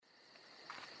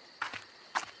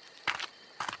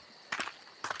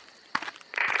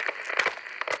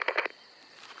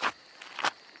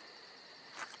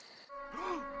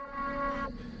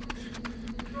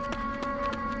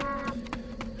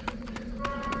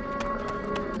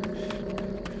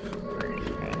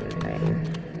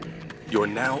You're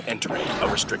now entering a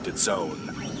restricted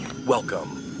zone.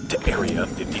 Welcome to Area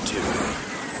 52.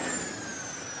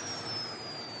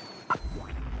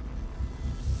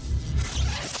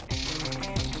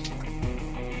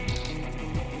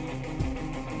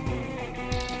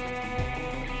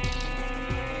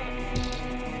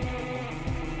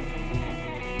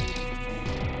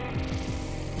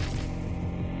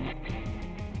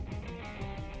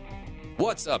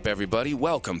 What's up, everybody?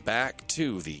 Welcome back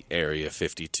to the Area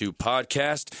 52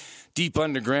 podcast, deep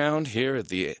underground here at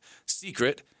the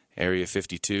secret Area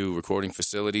 52 recording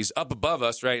facilities. Up above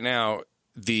us right now,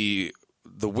 the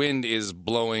wind is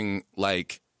blowing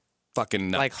like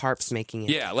fucking nuts. Like harps making it.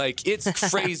 Yeah, like it's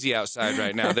crazy outside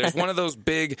right now. There's one of those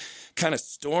big kind of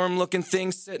storm-looking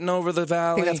things sitting over the I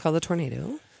valley. think that's called a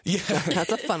tornado. Yeah,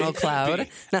 That's a funnel cloud.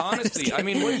 No, honestly, I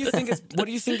mean, what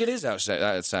do you think it is outside?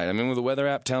 I mean, will the weather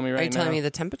app tell me right now? Are you telling me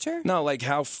the temperature? No, like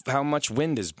how much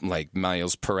wind is like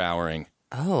miles per houring?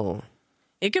 Oh.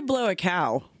 It could blow a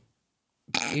cow.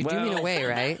 You do mean away,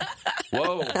 right?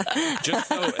 Whoa! Just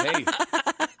so, hey,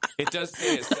 it does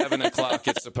say at 7 o'clock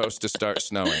it's supposed to start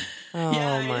snowing. Oh,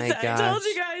 Yeah, my I gosh. told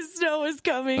you guys snow is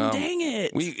coming. Dang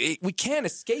it. We can't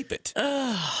escape it.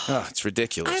 Oh, it's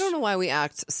ridiculous. I don't know why we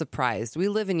act surprised. We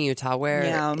live in Utah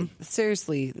where,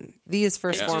 seriously, these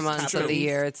first 4 months of the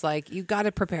year, it's like you got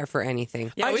to prepare for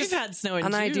anything. Yeah, we've had snow in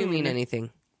And June. I do mean anything.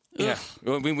 Yeah,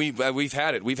 we've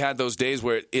had it. We've had those days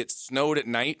where it snowed at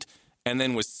night and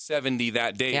then was 70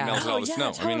 that day and melted all the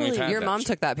snow. Totally. I mean, we've had Your that mom shit.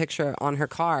 took that picture on her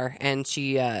car, and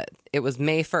she it was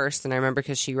May 1st, and I remember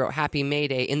because she wrote Happy May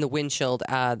Day in the windshield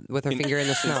with her finger in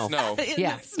the snow. In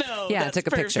Yeah. the snow. Yeah, I That's took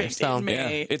a picture, perfect so- in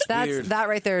May. Yeah, it's weird. That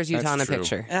right there is Utah That's in a true.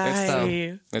 picture.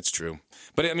 Aye. That's true.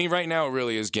 But I mean, right now it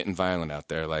really is getting violent out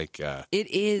there. Like It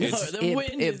is. It's- The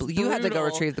wind is you had to go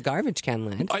brutal. retrieve the garbage can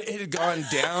lid. it had gone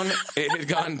down. It had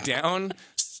gone down.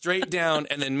 Straight down,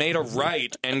 and then made a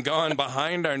right and gone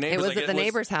behind our neighbors. It was Like, at the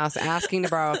neighbor's house asking to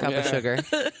borrow a cup of Yeah. sugar.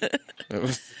 It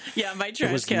was, Yeah, my was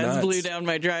trash cans nuts. blew down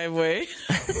my driveway.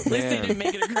 At least they Man. didn't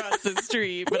make it across the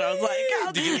street, but I was like,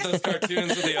 how Did you get those cartoons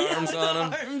with the arms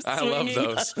on them? arms I love swinging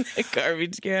those. on the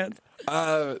garbage cans.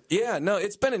 Yeah, no,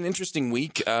 it's been an interesting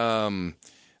week.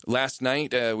 Last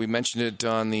night, we mentioned it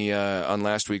on the on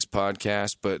last week's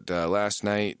podcast, but last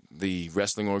night the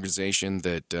wrestling organization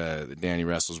that Danny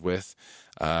wrestles with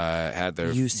had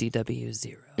their UCW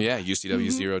 0. Yeah,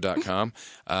 UCW0.com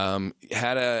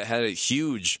had a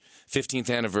huge 15th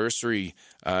anniversary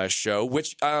show,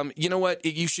 which you know what,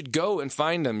 you should go and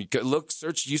find them. You could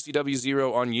search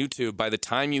UCW0 on YouTube. By the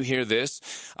time you hear this,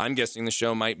 I'm guessing the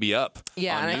show might be up.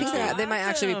 Yeah, on and I think YouTube. they might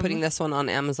actually be putting this one on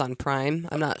Amazon Prime.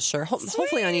 I'm not sure.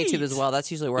 Hopefully on YouTube as well.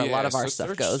 That's usually where a lot of our stuff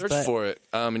search, goes. Search But for it,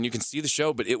 and you can see the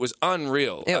show. But it was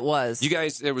unreal. It was. You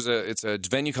guys, it's a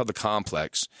venue called the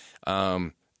Complex.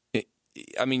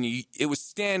 It was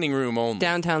standing room only.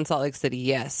 downtown Salt Lake City,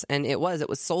 yes. And it was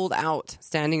sold out,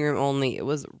 standing room only. It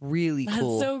was really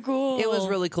cool. That's so cool. It was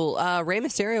really cool. Rey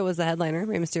Mysterio was the headliner,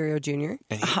 Rey Mysterio Jr.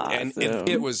 And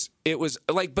it was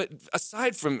like, but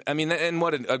aside from, I mean, and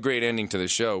what a great ending to the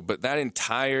show, but that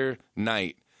entire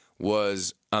night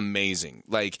was amazing.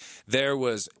 Like, there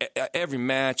was every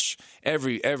match,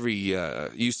 every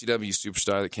UCW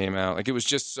superstar that came out. Like, it was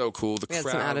just so cool. The We had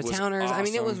crowd some out-of-towners. was I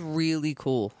mean, it was awesome. really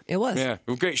cool. It was. Yeah, it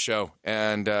was a great show.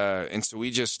 And so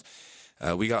we just,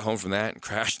 we got home from that and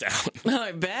crashed out.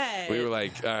 I bet. We were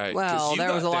like, all right. 'cause Well, you there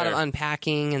got was a lot of there.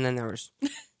 unpacking, and then there was...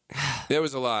 There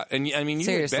was a lot. And I mean, you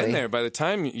had Seriously. been there. By the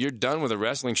time you're done with a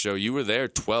wrestling show, you were there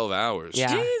 12 hours.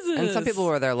 Yeah. Jesus. And some people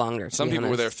were there longer, to Some be people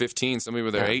were there honest. 15, some people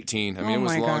were there 18. I mean, Oh it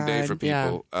was a my long day God. for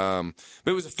people. But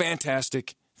it was a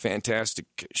fantastic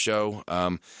show.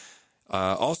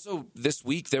 Also, this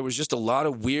week, there was just a lot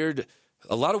of weird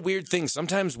things.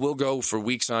 Sometimes we'll go for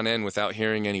weeks on end without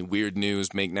hearing any weird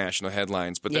news make national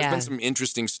headlines, but there's Yeah. been some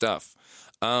interesting stuff.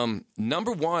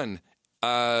 Number one,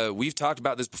 we've talked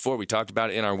about this before. We talked about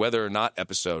it in our Whether or Not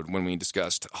episode when we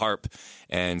discussed HARP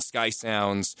and Sky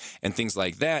Sounds and things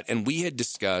like that. And we had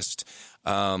discussed,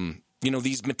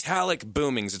 these metallic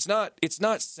boomings. It's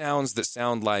not sounds that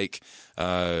sound like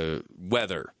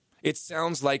weather. It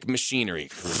sounds like machinery.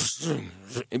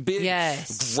 Big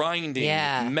Yes. grinding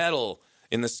Yeah. metal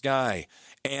in the sky.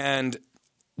 And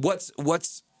what's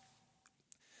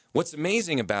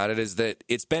amazing about it is that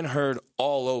it's been heard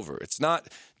all over. It's not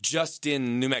just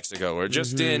in New Mexico or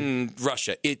just in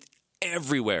Russia. It's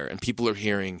everywhere, and people are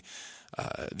hearing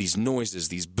these noises,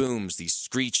 these booms, these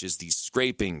screeches, these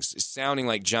scrapings, sounding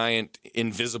like giant,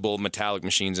 invisible metallic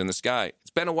machines in the sky.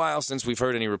 It's been a while since we've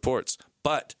heard any reports,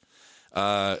 but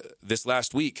this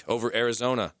last week over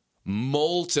Arizona,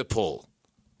 multiple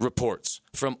reports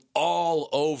from all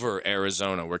over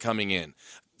Arizona were coming in.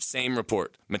 Same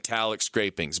report. Metallic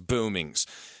scrapings, boomings,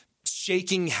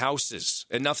 shaking houses,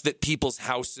 enough that people's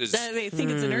houses... They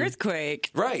think it's an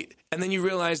earthquake. Right. And then you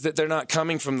realize that they're not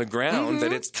coming from the ground,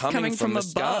 that it's coming from the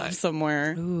above sky.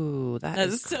 somewhere. Ooh,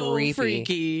 That's so creepy.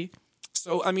 freaky.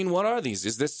 So, I mean, what are these?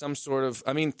 Is this some sort of...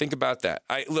 I mean, think about that.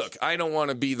 I don't want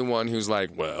to be the one who's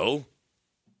like, well...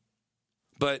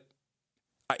 But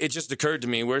it just occurred to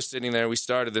me, we're sitting there, we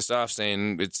started this off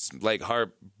saying it's like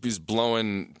HAARP is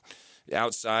blowing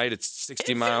outside, it's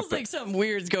 60 miles. It feels like something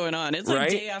weird's going on. It's like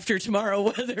Right? day after tomorrow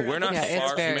weather. We're not Yeah, far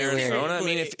it's from very Arizona. weird. I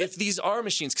mean, if these are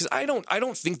machines, because I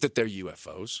don't think that they're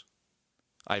UFOs.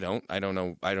 I don't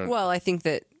know. Well, I think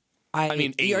that I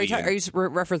mean, are you alien.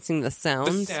 referencing the The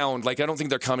sounds? sound, like, I don't think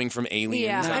they're coming from aliens.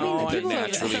 Yeah, I I don't mean, think people, they're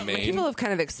naturally made. people have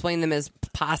kind of explained them as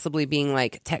possibly being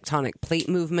like tectonic plate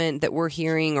movement that we're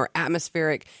hearing, or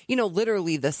atmospheric,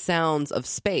 literally the sounds of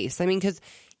space. I mean, because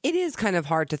it is kind of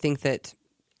hard to think that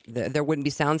there wouldn't be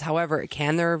sounds. However,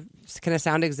 can a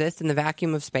sound exist in the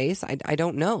vacuum of space? I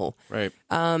don't know. Right.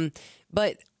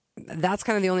 But that's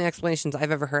kind of the only explanations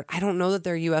I've ever heard. I don't know that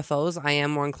they're UFOs. I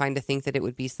am more inclined to think that it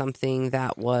would be something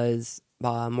that was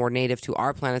more native to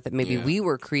our planet that maybe we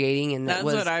were creating, and That's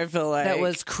what I feel like. that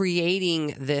was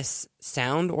creating this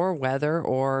sound or weather,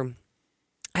 or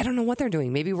I don't know what they're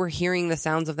doing. Maybe we're hearing the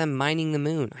sounds of them mining the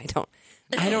moon. I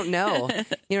don't know.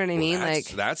 You know what I mean?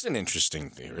 That's an interesting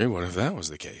theory. What if that was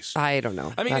the case? I don't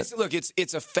know. I mean,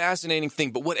 it's a fascinating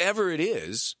thing, but whatever it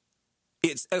is,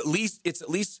 it's at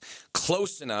least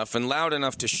close enough and loud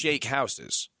enough to shake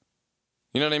houses.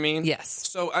 You know what I mean? Yes.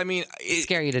 So I mean,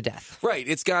 Scare you to death. Right.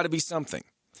 It's got to be something.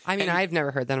 I mean, I've never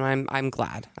heard them. I'm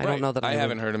glad. I don't know that I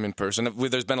haven't heard them in person.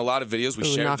 There's been a lot of videos. We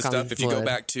shared the stuff. If you go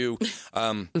back to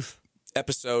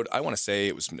episode, I want to say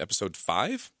it was episode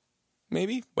 5,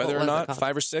 maybe, whether or not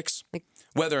 5 or 6,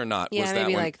 whether or not was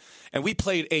that one. And we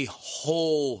played a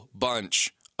whole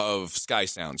bunch of Sky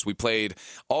Sounds. We played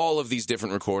all of these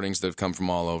different recordings that have come from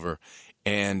all over.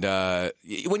 And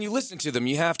when you listen to them,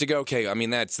 you have to go, okay, I mean,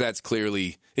 that's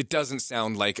clearly, it doesn't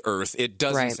sound like Earth. It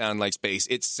doesn't sound like space.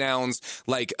 It sounds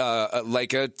like a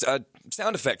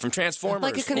sound effect from Transformers.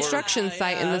 Like a construction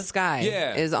site in the sky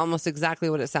is almost exactly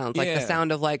what it sounds like. The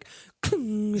sound of like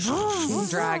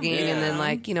dragging and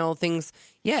then things,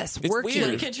 it's working.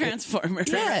 weird. Like a Transformer.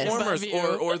 Transformers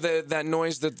or that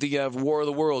noise that the War of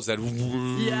the Worlds, that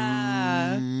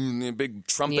big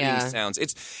trumpeting sounds.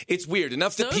 It's weird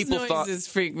enough that Those people thought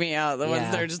freak me out. The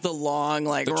ones that are just the long,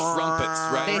 like the trumpets,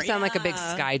 right? They sound like a big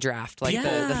sky draft, like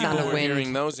the sound of wind.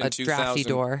 Hearing those in a 2000. drafty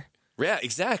door. Yeah,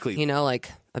 exactly.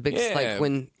 Like a big like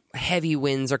when heavy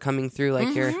winds are coming through,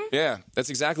 like you're. Yeah, that's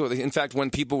exactly what. In fact, when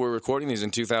people were recording these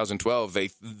in 2012,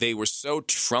 they were so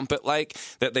trumpet-like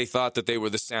that they thought that they were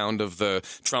the sound of the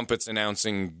trumpets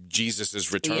announcing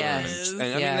Jesus' return. Yes. And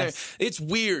I mean, it's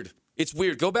weird. It's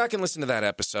weird. Go back and listen to that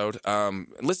episode.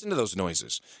 Listen to those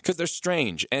noises because they're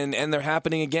strange and they're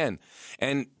happening again.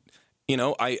 And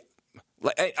I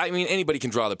mean, anybody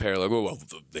can draw the parallel. Well,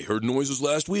 they heard noises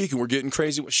last week and we're getting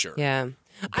crazy. Well, sure. Yeah.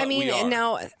 I mean, and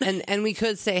now, and we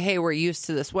could say, hey, we're used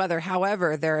to this weather.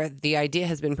 However, the idea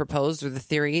has been proposed, or the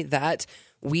theory, that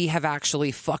we have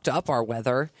actually fucked up our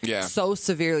weather so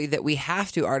severely that we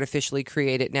have to artificially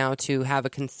create it now to have a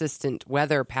consistent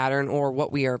weather pattern, or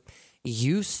what we are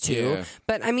used to. Yeah.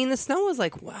 But I mean, the snow was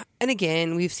like, and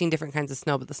again, we've seen different kinds of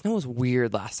snow, but the snow was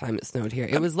weird last time it snowed here.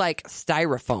 It was like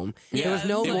styrofoam. Yeah. There was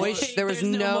no moisture. There was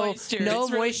no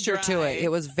moisture to it. It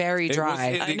was very dry.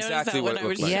 Exactly what it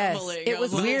looked like. Yes, it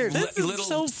was weird. This is Little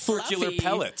so circular fluffy.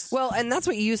 pellets. Well, and that's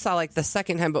what you saw like the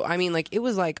second time, but I mean, like it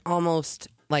was like almost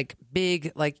like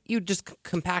big, like you just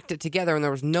compact it together and there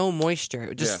was no moisture.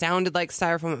 It just sounded like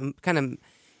styrofoam and kind of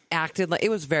acted like, it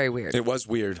was very weird. It was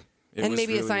weird. And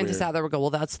maybe a scientist out there would go,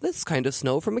 well, that's this kind of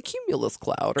snow from a cumulus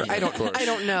cloud, or I don't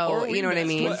know. You know what I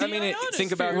mean? Well, I mean,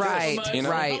 think about Right, this,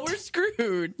 right. We're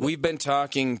screwed. We've been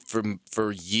talking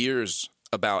for years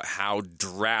about how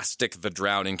drastic the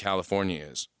drought in California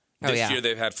is. This year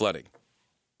they've had flooding.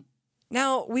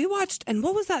 Now, we watched, and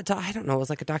what was that? I don't know. It was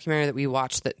like a documentary that we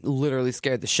watched that literally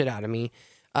scared the shit out of me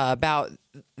about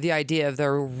the idea of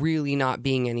there really not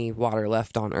being any water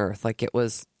left on Earth. Like it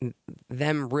was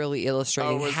them really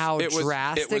illustrating how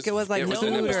drastic it was. Like it was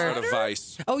an episode of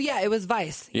Vice. Oh yeah, it was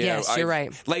Vice. Yes, you're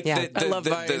right. Like I love the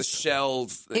Vice. shell.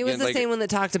 It was the same one that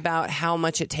talked about how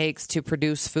much it takes to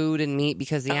produce food and meat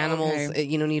because the animals,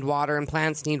 need water and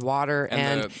plants need water,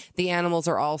 and the animals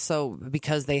are also,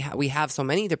 because we have so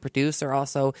many to produce. They're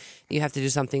also, you have to do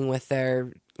something with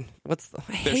their what's the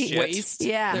I Their hate shit. Waste.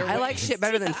 Yeah, Their I like waste. shit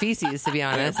better than feces, to be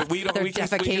honest. But we don't. They're We can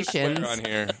swear defecations. on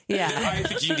here. Yeah. I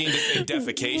think you need to say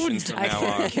defecations from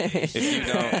now on. If you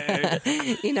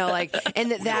don't, You know, like,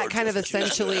 and that kind of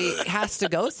essentially has to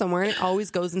go somewhere, and it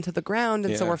always goes into the ground,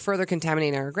 and so Yeah. we're further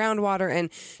contaminating our groundwater and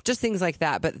just things like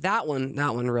that. But that one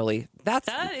really, that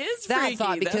is that freaky.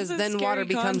 thought, because That's a then water scary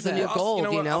becomes the new concept. gold,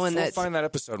 what? and we'll that's find that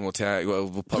episode and we'll tag. We'll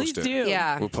post Please it. do.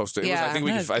 yeah, We'll post it. Yeah. I think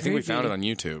That's I think we found it creepy.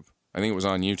 on YouTube. I think it was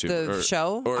on YouTube. the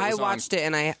show. or it I was on watched it,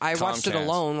 and I watched it Comcast.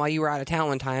 alone while you were out of town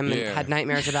one time, and Yeah. had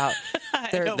nightmares about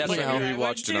their, don't That's you why know, we I would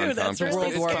rewatched it too. on That's the Comcast. World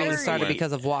It's War being kinda started weird.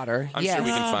 because of water. I'm yes. sure we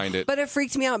can find it. But it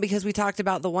freaked me out because we talked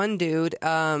about the one dude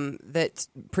that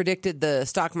predicted the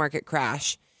stock market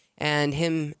crash, and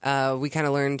him. We kind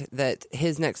of learned that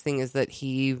his next thing is that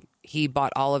he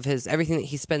bought all of everything that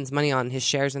he spends money on, his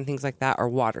shares and things like that, are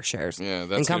water shares. Yeah,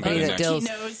 that's and gonna be company the that next- deals. He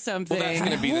knows something. Well, that's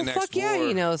going to be the Well, next fuck yeah, war.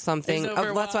 he knows something. It's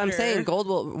over That's what I'm water. saying.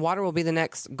 Water will be the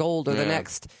next gold, or the Yeah.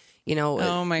 next. You know,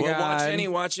 Oh my Well, god.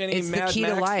 watch any It's the Mad key to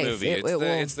Max life. movie. It will-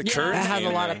 It's the Yeah. currency. it has a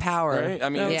in lot there, of power. right? I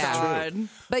mean, Oh it's yeah. true. god.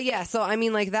 But yeah, so I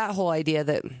mean, like that whole idea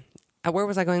that where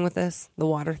was I going with this? The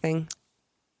water thing.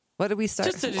 What did we start?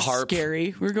 Just that it's Harp.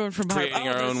 scary. We're going from Creating harp.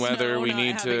 our the own weather, snow we not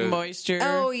need having to- moisture.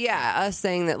 Oh yeah, us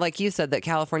saying that, like you said, that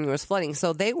California was flooding.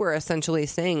 So they were essentially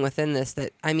saying within this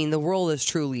that, I mean, the world is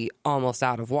truly almost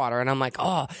out of water, and I'm like,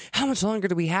 oh, how much longer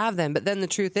do we have then? But then the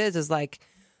truth is like,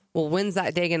 well, when's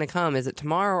that day going to come? Is it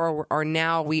tomorrow, or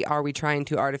now are we trying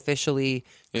to artificially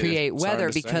create it's hard weather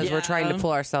to say. because we're trying to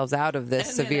pull ourselves out of this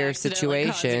And then severe accidentally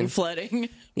causing situation? flooding.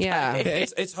 Yeah.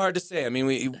 It's hard to say. I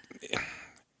mean,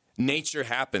 nature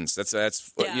happens. That's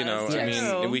Yeah, you know. that's I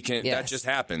true. mean, we can. That Yes. just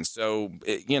happens. So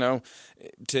you know,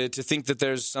 to think that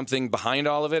there's something behind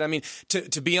all of it. I mean,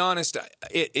 to be honest,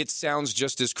 it sounds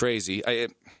just as crazy.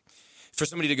 For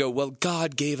somebody to go, well,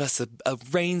 God gave us a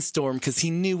rainstorm because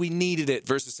he knew we needed it,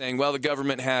 versus saying, well, the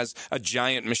government has a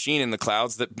giant machine in the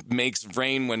clouds that makes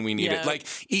rain when we need Yeah. it. Like,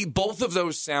 both of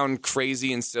those sound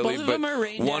crazy and silly, Both of but them are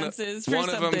rain dances for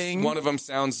something. one of them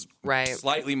sounds Right.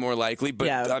 slightly more likely, but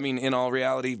Yeah. I mean, in all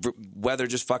reality, weather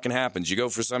just fucking happens. You go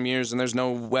for some years and there's no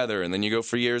weather, and then you go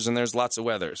for years and there's lots of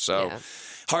weather. So Yeah.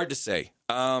 hard to say.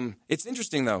 It's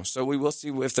interesting though. So we will see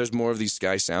if there's more of these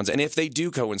sky sounds, and if they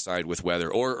do coincide with weather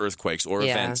or earthquakes or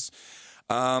Yeah. events.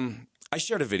 I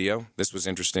shared a video. This was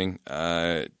interesting.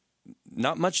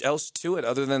 Not much else to it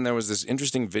other than there was this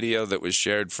interesting video that was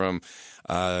shared from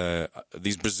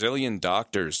these Brazilian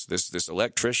doctors. This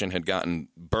electrician had gotten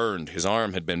burned. His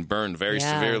arm had been burned very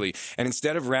Yeah. severely. And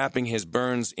instead of wrapping his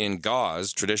burns in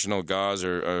gauze, traditional gauze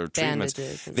or treatments,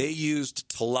 Bandages and- they used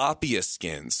tilapia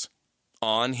skins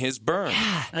on his burn.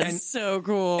 That's so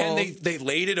cool. And they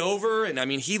laid it over, and I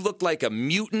mean, he looked like a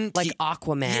mutant. Like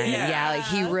Aquaman. Yeah. Yeah, like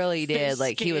he really did.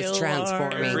 Like he was Scale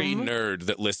transforming. Every nerd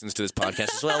that listens to this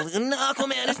podcast as well.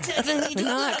 Aquaman is technically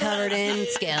Not covered in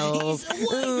scales.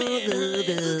 Depending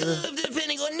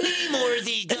on Namor,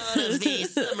 the god of the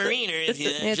submariner, if you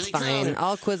It's actually call fine. him.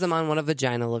 I'll quiz him on what a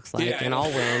vagina looks like, Yeah, I and know.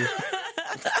 I'll win.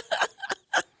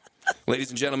 Ladies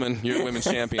and gentlemen, you're the women's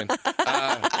champion.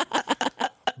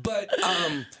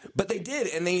 But they did,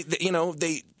 and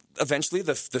they eventually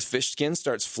the fish skin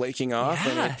starts flaking off,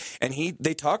 Yeah. and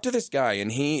they talked to this guy,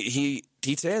 and he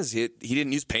says he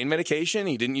didn't use pain medication,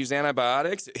 he didn't use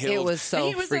antibiotics. It was so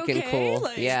He was freaking okay, cool.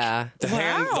 like- yeah. the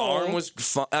Wow. arm was.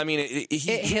 I mean,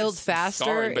 it Healed faster.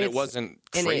 scarring, but it It's- wasn't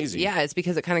and crazy. it's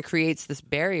because it kind of creates this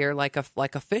barrier like a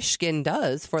fish skin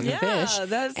does for the Yeah, fish.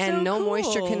 that's and so no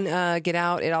moisture cool. can get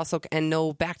out. It also, and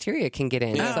no bacteria can get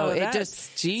in. Yeah. So Oh, it that's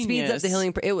just genius. speeds up the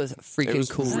healing. It was freaking It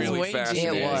was cool. really way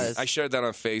fascinating. It was. I shared that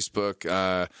on Facebook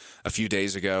a few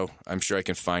days ago. I'm sure I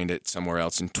can find it somewhere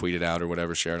else and tweet it out or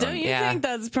whatever. Share it Don't on. you Yeah. think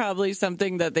that's probably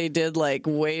something that they did like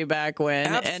way back when?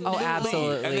 Oh,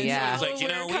 absolutely, And then yeah. someone's like,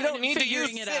 We're we kind don't of need to use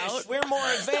figuring it fish. out. We're more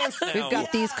advanced now. We've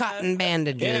got these cotton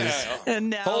bandages. Yeah. And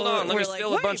now Hold on, let me we're like, steal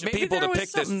a wait, bunch of maybe people there to was pick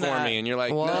this for something that- me, and you're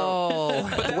like, no.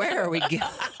 Whoa, where are we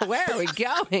Where are we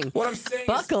going? What I'm saying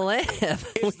Buckle in.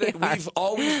 is that we've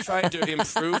always tried to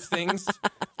improve things,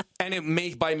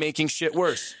 and by making shit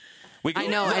worse. I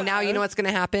know, and now you know what's going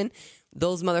to happen?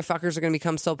 Those motherfuckers are going to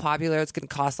become so popular, it's going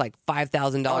to cost like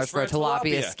 $5,000 for a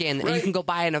tilapia skin that you Right. can go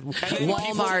buy in a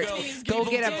Walmart. Go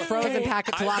get a frozen pack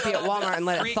of tilapia at Walmart and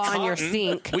let it free thaw in your cotton.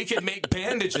 sink. We could make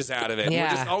bandages out of it. Yeah.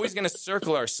 We're just always going to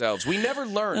circle ourselves. We never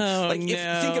learn.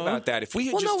 Think about that. If we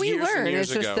had Well, just no, we years and learn.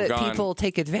 years It's just ago that gone, people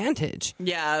take advantage.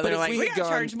 Yeah, But they're if like, we we had gotta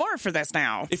gone- charge more for this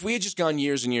now. if we had just gone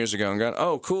years and years ago and gone,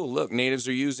 oh, cool, look, natives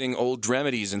are using old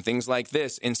remedies and things like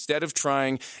this, instead of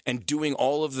trying and doing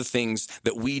all of the things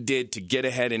that we did to to get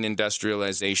ahead in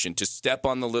industrialization, to step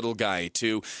on the little guy,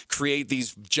 to create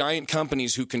these giant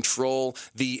companies who control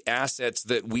the assets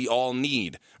that we all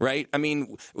need, right? I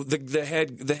mean, the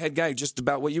head guy, just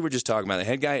about what you were just talking about, the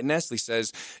head guy at Nestle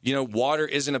says, water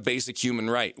isn't a basic human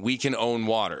right. We can own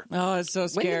water. Oh, it's so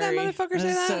scary. When did that motherfucker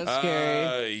say that? So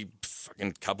scary.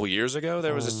 Fucking couple years ago,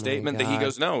 there was a statement that he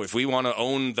goes, no, if we want to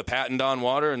own the patent on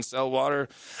water and sell water,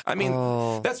 I mean,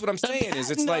 that's what I'm saying is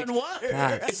it's like,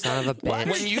 that son of a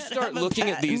bitch. when you start looking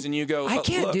at these and you go, I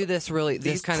can't do this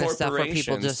kind of stuff where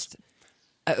people just,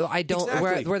 I don't,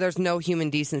 where there's no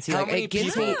human decency. Like it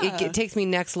gives me, it takes me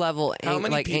next level.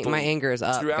 My anger is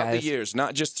up throughout the years,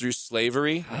 not just through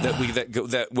slavery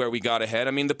that where we got ahead.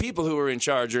 I mean, the people who are in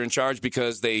charge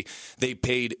because they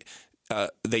paid,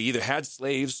 they either had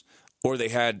slaves or they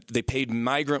paid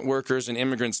migrant workers and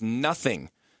immigrants nothing,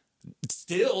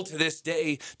 still to this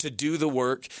day, to do the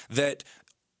work that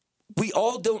we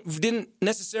all didn't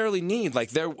necessarily need.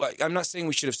 Like I'm not saying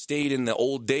we should have stayed in the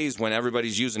old days when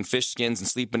everybody's using fish skins and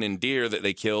sleeping in deer that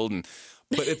they killed,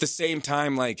 but at the same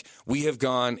time, like we have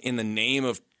gone in the name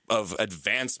of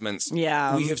advancements.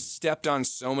 Yeah. We have stepped on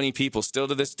so many people. Still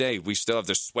to this day, we still have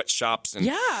their sweatshops and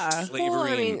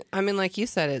slavery. Well, I mean, like you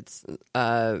said, it's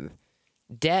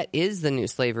debt is the new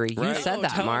slavery. You said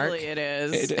that, Mark. Totally it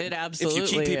is. It absolutely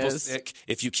is. If you keep people sick,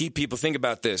 if you keep people, think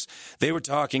about this. They were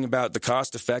talking about the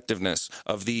cost effectiveness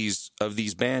of these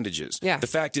bandages. Yeah. The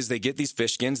fact is they get these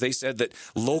fish skins. They said that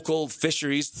local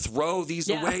fisheries throw these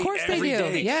away of course every they do.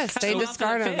 day. Yes, they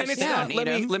discard them. And it's not,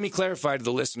 let me clarify to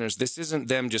the listeners, this isn't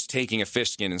them just taking a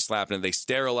fish skin and slapping it. They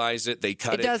sterilize it, they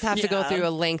cut it. It does have to go through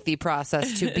a lengthy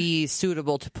process to be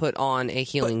suitable to put on a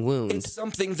healing wound. It's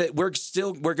something that we're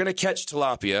going to catch tilapia.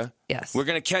 Yes. We're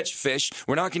going to catch fish.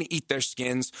 We're not going to eat their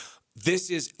skins. This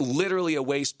is literally a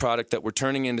waste product that we're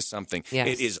turning into something. Yes.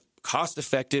 It is cost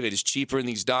effective. It is cheaper, and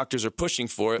these doctors are pushing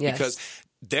for it because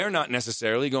they're not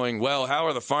necessarily going, well, how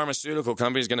are the pharmaceutical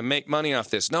companies going to make money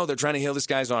off this? No, they're trying to heal this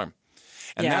guy's arm.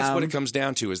 And that's what it comes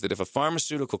down to, is that if a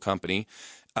pharmaceutical company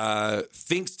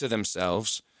thinks to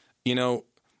themselves,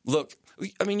 look,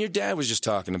 I mean, your dad was just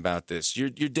talking about this. Your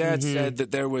dad said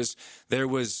that there was.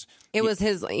 It was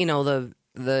his,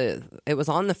 it was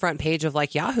on the front page of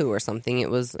like Yahoo or something.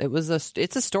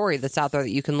 It's a story that's out there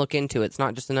that you can look into. It's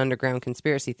not just an underground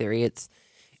conspiracy theory.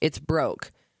 It's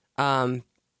broke. Well,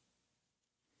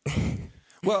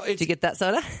 did you get that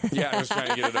soda? Yeah, I was trying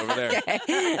to get it over there. Okay.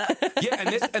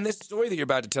 Yeah, and this story that you're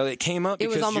about to tell, it came up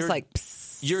because it was almost like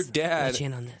your dad.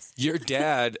 In on this. Your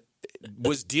dad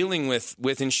was dealing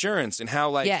with insurance and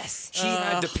how he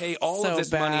had to pay all of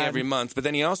this money every month, but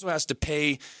then he also has to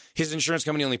pay. His insurance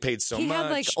company only paid so much. He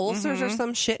had like ulcers or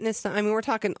some shit in his stomach. I mean, we're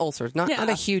talking ulcers, not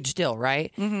a huge deal,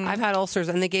 right? I've had ulcers,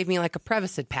 and they gave me like a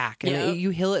Prevacid pack, and you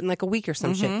heal it in like a week or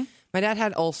some shit. My dad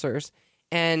had ulcers,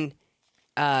 and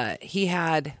he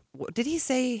had. Did he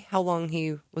say how long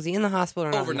was he in the hospital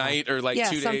or not? Overnight or like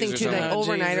 2 days or something?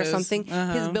 Overnight or something.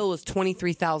 His bill was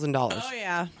 $23,000. Oh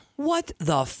yeah. What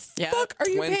the fuck are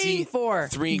you paying for?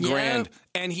 $3,000.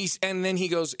 And then he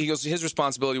goes, his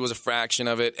responsibility was a fraction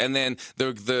of it. And then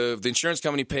the insurance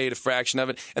company paid a fraction of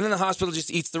it. And then the hospital just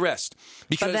eats the rest.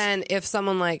 But then if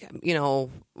someone like,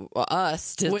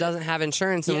 us just doesn't have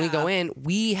insurance and we go in,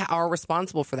 we are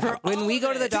responsible for that. When we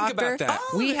go to the doctor,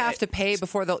 we have to pay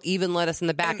before they'll even let us in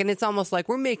the back. And it's almost like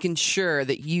we're making sure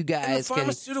that you guys can.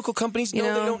 Pharmaceutical companies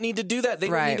know they don't need to do that. They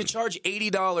don't need to charge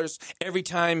 $80 every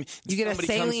time you get a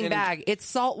saline bag. It's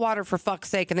salt water, for fuck's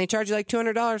sake, and they charge you like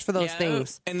 $200 for those things.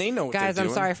 And they know what guys, they're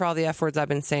doing. I'm sorry for all the F words I've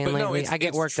been saying lately. I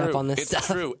get worked up on this stuff. It's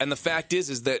true. And the fact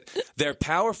is that they're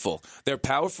powerful. They're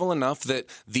powerful enough that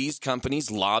these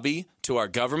companies lobby to our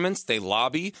governments. They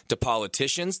lobby to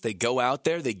politicians. They go out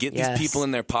there. They get these people in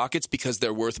their pockets because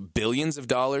they're worth billions of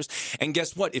dollars. And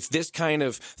guess what? If this kind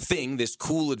of thing, this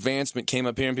cool advancement came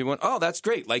up here and people went, oh, that's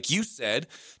great. Like you said,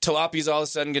 tilapia is all of a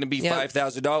sudden going to be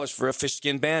 $5,000 for a fish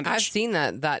skin bandage. I've seen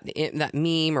that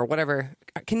meme or whatever.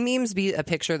 Can memes be a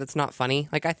picture that's not funny?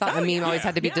 Like I thought a meme always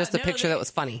had to be just a picture that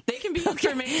was funny. They can be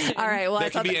information. All right. Well, they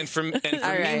can be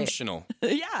informational.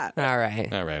 Yeah. All right.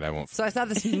 I won't. So I saw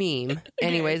this meme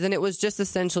anyways, and it was just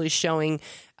essentially showing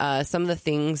some of the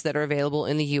things that are available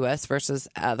in the U.S. versus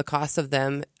the cost of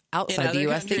them outside the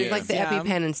U.S. Things like the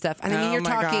EpiPen and stuff. And I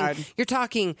mean, you're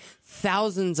talking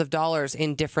thousands of dollars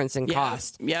in difference in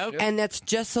cost. Yep. And that's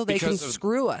just so they can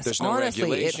screw us. There's no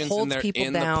honestly, it holds people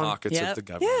in down. The pockets of the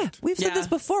government. Yeah, we've said this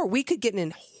before. We could get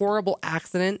in a horrible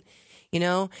accident,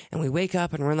 and we wake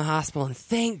up and we're in the hospital, and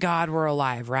thank God we're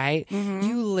alive, right?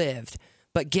 You lived.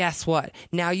 But guess what?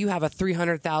 Now you have a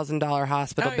 $300,000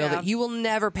 hospital bill that you will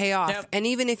never pay off. Yep. And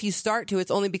even if you start to,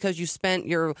 it's only because you spent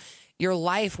your your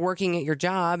life working at your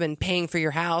job and paying for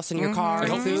your house and your car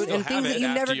and food and things that you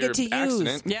never get to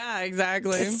use. Yeah,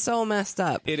 exactly. It's so messed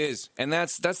up. It is. And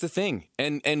that's the thing.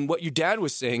 And what your dad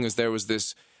was saying is there was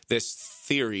this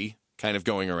theory kind of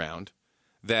going around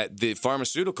that the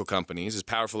pharmaceutical companies, as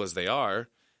powerful as they are,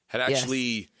 had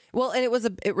actually Well, and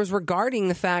it was regarding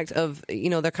the fact of,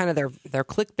 their kind of their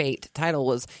clickbait title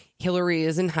was Hillary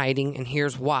is in hiding and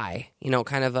here's why.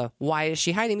 Kind of a why is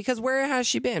she hiding? Because where has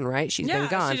she been, right? She's been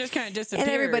gone. She just kind of disappeared.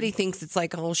 And everybody thinks it's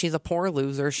like, oh, she's a poor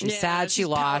loser. She's sad she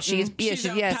lost.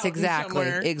 Yes,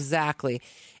 exactly.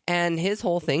 And his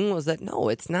whole thing was that no,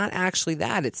 it's not actually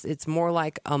that. It's more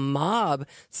like a mob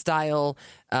style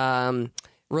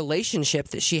relationship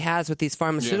that she has with these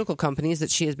pharmaceutical companies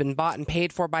that she has been bought and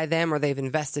paid for by them, or they've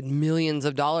invested millions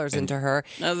of dollars into her.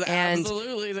 That's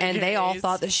absolutely the case. They all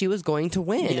thought that she was going to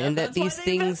win, and that these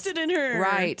things invested in her.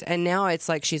 Right. And now it's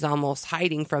like she's almost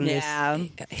hiding from this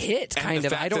hit, kind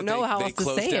of. I don't know how else to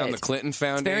say it. They closed down the Clinton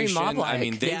Foundation. It's very mob-like. I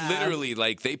mean, they literally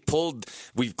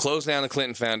we've closed down the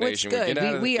Clinton Foundation. Which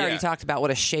good. We already talked about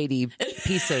what a shady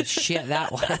piece of shit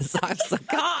that was. I was like,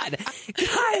 God, guys,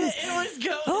 it was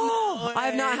going.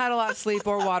 I've not had a lot of sleep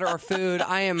or water or food.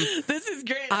 This is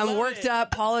great. I'm worked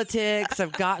up. Politics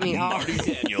have got me all. Marty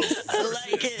Daniels. I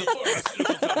like it.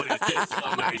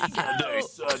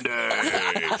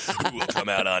 Sunday. Who will come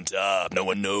out on top? No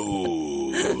one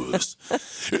knows.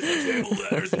 Table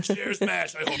ladders and chairs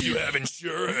match. I hope you have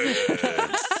insurance.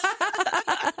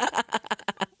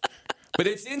 But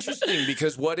it's interesting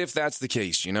because what if that's the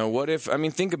case? What if? I mean,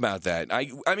 think about that.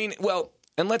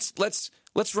 And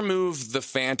let's remove the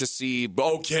fantasy.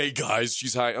 Okay, guys,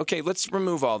 she's high. Okay, let's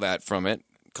remove all that from it.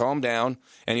 Calm down.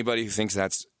 Anybody who thinks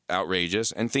that's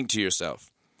outrageous, and think to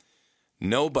yourself,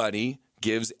 nobody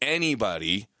gives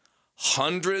anybody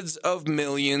hundreds of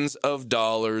millions of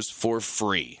dollars for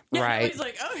free. Yeah, right. He's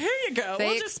like, oh, here you go.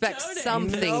 They expect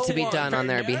something to be done on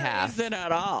their behalf.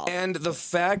 At all. And the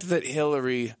fact that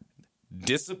Hillary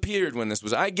disappeared when this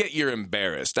was. I get you're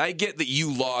embarrassed. I get that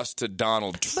you lost to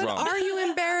Donald Trump. But are you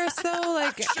embarrassed though?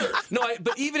 Like, sure. No,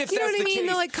 but even if you know that's what I mean?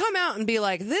 the case, They'll come out and be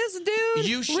like, "This dude,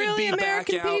 you should really be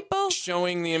American back out people,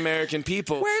 showing the American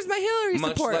people. Where's my Hillary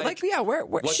support?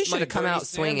 Where she should have come out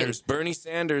swinging. Bernie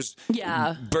Sanders.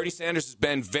 Yeah, Bernie Sanders has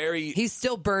been very. He's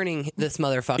still burning this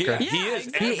motherfucker. Yeah, he is.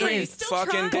 Exactly. Every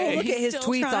fucking day. Look at his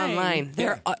tweets online.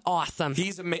 They're awesome.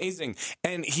 He's amazing,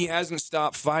 and he hasn't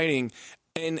stopped fighting.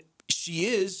 And she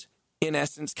is, in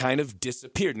essence, kind of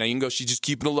disappeared. Now you can go, she's just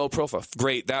keeping a low profile.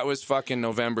 Great, that was fucking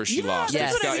November. She lost.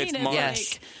 Yes. It's March.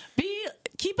 Yes.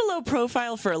 Keep a low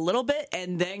profile for a little bit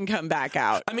and then come back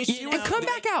out. I mean, she would come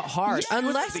back out hard,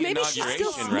 unless maybe she's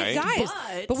still right? guys.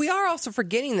 But we are also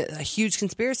forgetting that a huge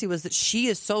conspiracy was that she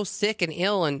is so sick and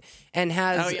ill and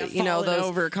has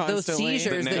those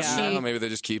seizures that she. Maybe they're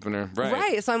just keeping her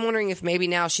right. So I'm wondering if maybe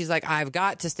now she's like, I've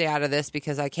got to stay out of this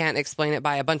because I can't explain it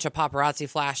by a bunch of paparazzi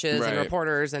flashes and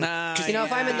reporters and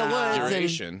if I'm in the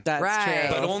woods and that's true.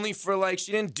 But only for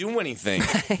she didn't do anything.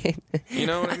 Right. You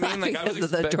know what I mean? Like because of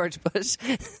the George Bush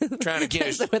trying to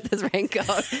get with his raincoat.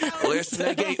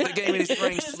 Listen, they gave me this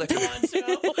rain slicker.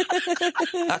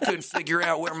 I couldn't figure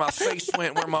out where my face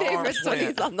went, where my arms went.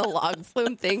 He's on the log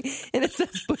flume thing, and it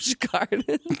says Busch Gardens.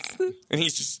 And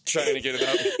he's just trying to get it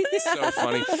up. It's so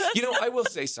funny. I will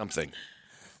say something.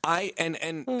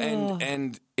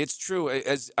 And it's true.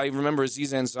 As I remember,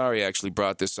 Aziz Ansari actually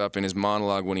brought this up in his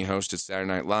monologue when he hosted Saturday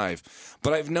Night Live.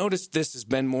 But I've noticed this has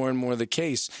been more and more the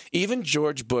case. Even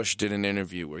George Bush did an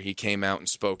interview where he came out and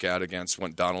spoke out against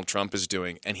what Donald Trump is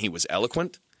doing, and he was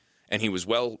eloquent and he was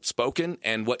well spoken,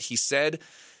 and what he said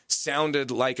sounded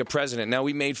like a president. Now,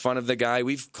 we made fun of the guy.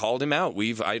 We've called him out.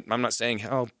 I'm not saying,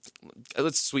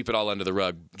 let's sweep it all under the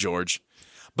rug, George.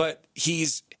 But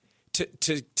he's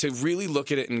to really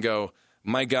look at it and go,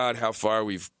 my God, how far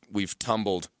we've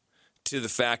tumbled, to the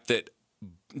fact that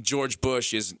George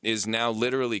Bush is now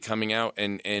literally coming out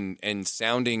and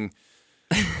sounding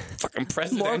fucking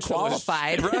presidential. More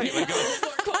qualified. Right. More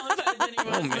qualified than he was.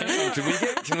 Oh man,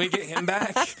 can we get him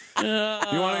back?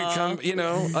 You want to come?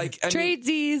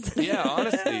 Tradesies. Yeah,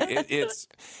 honestly,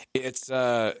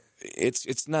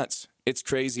 it's nuts. It's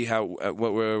crazy how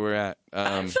where we're at.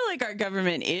 I feel like our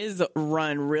government is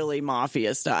run really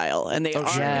mafia style, and they are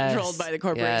controlled by the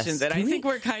corporations. And I think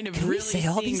we're kind of really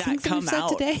seeing that come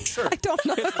out today. Sure. I don't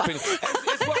know.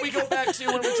 It's what we go back to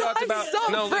when we talked about.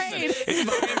 Listen, it's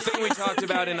the same thing we talked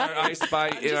about in our I Spy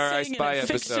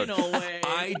episode.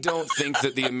 I don't think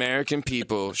that the American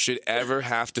people should ever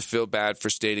have to feel bad for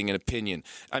stating an opinion.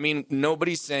 I mean,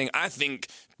 nobody's saying I think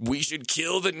we should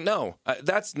kill the. No,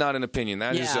 that's not an opinion.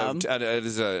 That is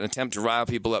an attempt to rile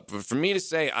people up. For me to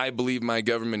say I believe my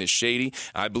government is shady,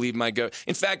 I believe my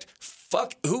in fact,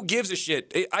 fuck, who gives a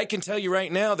shit? I can tell you right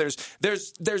now,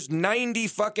 there's 90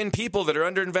 fucking people that are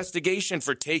under investigation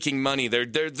for taking money. There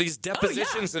are these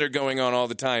depositions that are going on all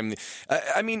the time.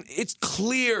 I mean, it's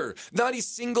clear. Not a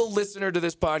single listener to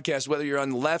this podcast, whether you're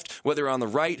on the left, whether you're on the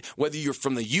right, whether you're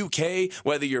from the UK,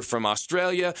 whether you're from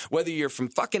Australia, whether you're from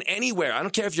fucking anywhere. I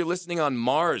don't care if you're listening on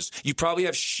Mars. You probably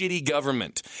have shitty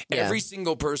government. Yeah. Every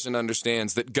single person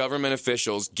understands that government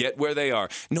officials get where they are.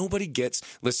 Nobody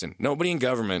in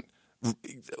government.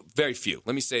 Very few.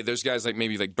 Let me say, there's guys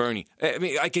maybe like Bernie. I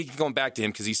mean, I keep going back to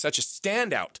him because he's such a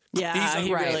standout. Yeah,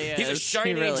 he really is. He's a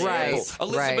shining example.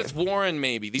 Elizabeth Warren,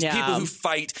 maybe. These people who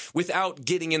fight without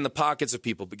getting in the pockets of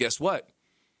people. But guess what?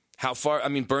 How far? I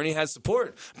mean, Bernie had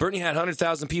support. Bernie had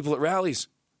 100,000 people at rallies.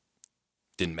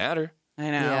 Didn't matter. I know.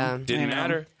 Yeah, Didn't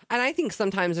matter. And I think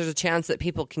sometimes there's a chance that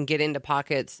people can get into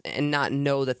pockets and not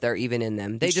know that they're even in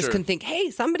them. They just can think,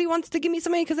 hey, somebody wants to give me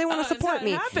some money because they want to support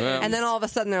me. And then all of a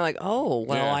sudden they're like, oh,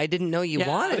 well, I didn't know you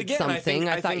wanted something.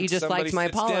 I thought you just liked my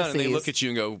policies. And they look at you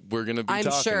and go, we're going to be talking.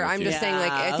 I'm sure. I'm just saying,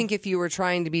 like, I think if you were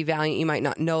trying to be valiant, you might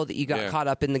not know that you got caught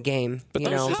up in the game.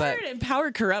 But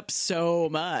power corrupts so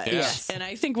much. Yes. And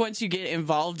I think once you get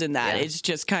involved in that, it's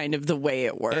just kind of the way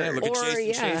it works. Yeah, look at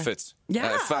Jason Chaffetz.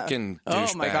 Yeah. Fucking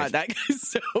douchebag. Oh my God, that guy's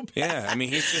so bad. Yeah, I mean,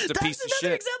 he's just a piece of shit.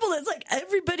 That's another example. It's like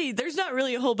everybody, there's not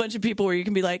really a whole bunch of people where you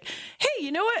can be like, hey,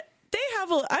 you know what?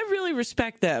 I really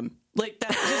respect them. Like,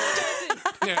 that just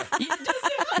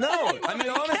doesn't. No, I mean,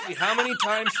 honestly, how many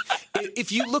times,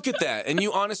 if you look at that and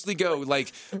you honestly go,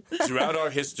 like, throughout our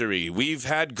history, we've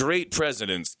had great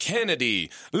presidents, Kennedy,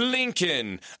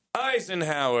 Lincoln,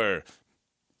 Eisenhower,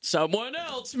 someone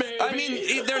else, maybe. I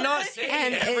mean, they're not saying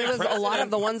and it was a lot of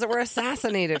the ones that were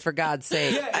assassinated, for God's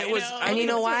sake. Yeah, it was. And you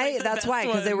know why? That's why,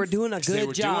 because they were doing a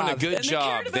good job.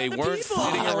 They weren't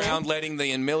sitting around letting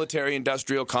the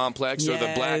military-industrial complex or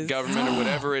the black government or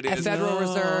whatever it is. The Federal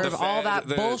Reserve, all that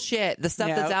bullshit, the stuff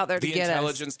that's out there to get us. The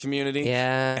intelligence community.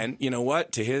 Yeah. And you know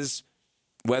what?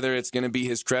 Whether it's going to be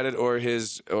his credit or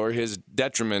his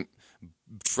detriment,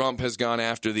 Trump has gone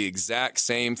after the exact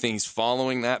same thing. He's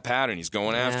following that pattern. He's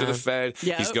going after the Fed.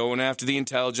 Yep. He's going after the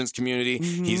intelligence community.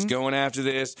 Mm-hmm. He's going after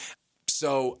this.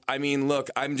 So, I mean, look,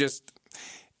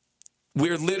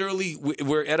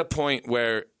 we're at a point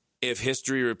where if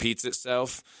history repeats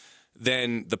itself,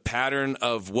 then the pattern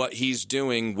of what he's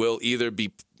doing will either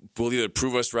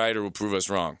prove us right or will prove us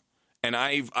wrong. And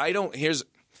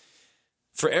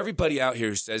for everybody out here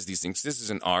who says these things, this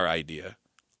isn't our idea.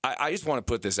 I just want to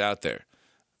put this out there.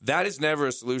 That is never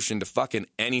a solution to fucking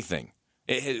anything.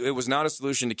 It was not a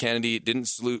solution to Kennedy. It didn't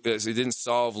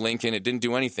solve Lincoln. It didn't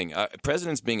do anything.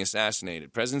 Presidents being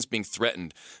assassinated. Presidents being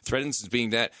threatened. Presidents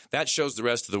being that shows the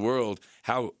rest of the world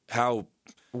how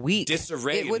weak.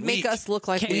 Disarray. It would make us look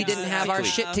like we didn't have our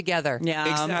shit together. Yeah,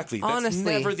 exactly. That's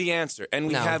honestly never the answer. And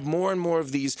we have more and more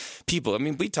of these people. I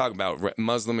mean, we talk about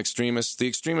Muslim extremists. The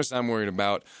extremists I'm worried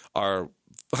about are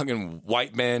fucking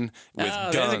white men with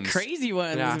guns. The crazy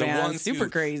ones, man. The ones super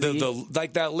crazy.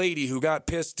 Like that lady who got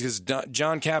pissed because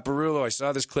John Caparulo, I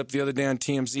saw this clip the other day on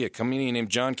TMZ, a comedian named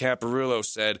John Caparulo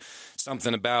said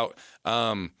something about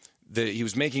he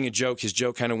was making a joke. His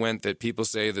joke kind of went that people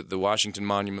say that the Washington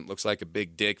Monument looks like a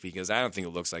big dick because I don't think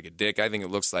it looks like a dick. I think it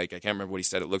looks like, I can't remember what he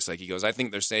said it looks like. He goes, I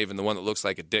think they're saving the one that looks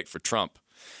like a dick for Trump.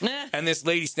 And this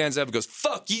lady stands up and goes,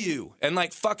 fuck you, and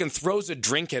like fucking throws a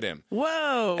drink at him.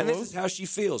 Whoa. And this is how she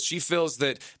feels. She feels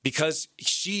that because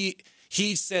he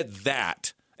said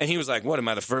that, and he was like, what, am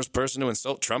I the first person to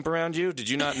insult Trump around you? Did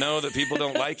you not know that people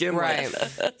don't like him? Right.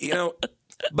 Like,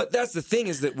 but that's the thing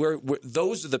is that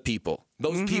those are the people.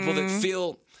 Those people that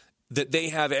feel that they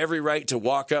have every right to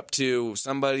walk up to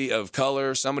somebody of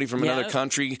color, somebody from another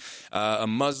country, a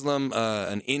Muslim,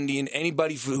 an Indian,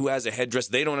 anybody who has a headdress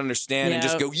they don't understand and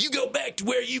just go, you go back to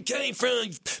where you came from,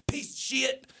 you piece of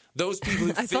shit. Those people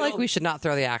who I feel like we should not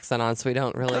throw the accent on so we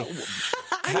don't really...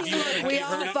 We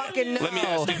all fucking know. Let me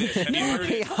ask you this.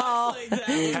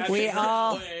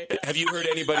 Have you heard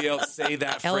anybody else say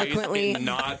that eloquently? Phrase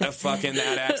not a fucking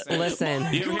that accent? Listen,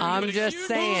 I'm just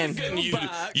saying.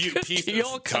 You piece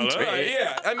of color.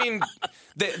 Yeah, I mean,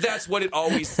 that's what it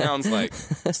always sounds like.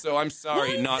 So I'm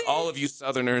sorry, not all of you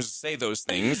Southerners say those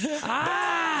things.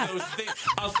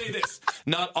 I'll say this.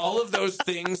 Not all of those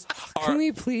things are... Can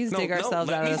we please dig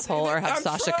ourselves out of this hole or have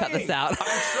Sasha cut this out? I'm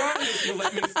trying if you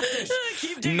let me finish.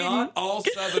 Not all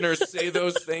Southerners say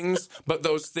those things, but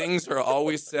those things are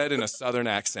always said in a Southern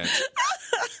accent.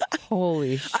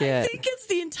 Holy shit. I think it's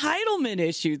the entitlement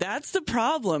issue. That's the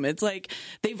problem. It's like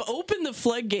they've opened the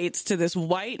floodgates to this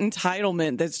white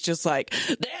entitlement that's just like,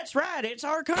 that's right, it's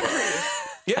our country.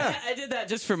 Yeah. I did that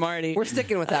just for Marty. We're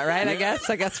sticking with that, right? I guess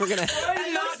we're going to... Try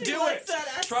to not do it.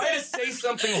 Try to say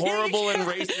something horrible and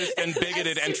racist and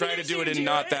bigoted and try to do it in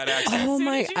not that accent. Oh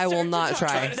my, I will not Try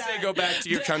try. to say go back to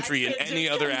your country in any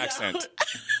other accent.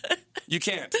 You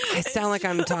can't. I sound like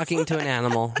I'm talking to an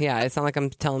animal. Yeah, I sound like I'm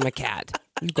telling my cat.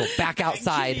 You go back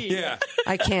outside. Yeah.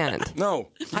 I can't. No.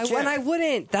 And I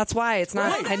wouldn't. That's why it's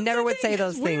not. Right. I never would say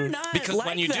those We're things. not Because like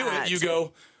when you do that. it, you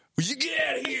go, you get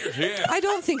out of here. Yeah. I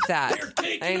don't think that.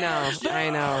 taking I know. I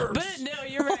know. But no,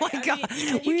 you're right. Oh my God.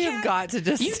 you We have can't- got to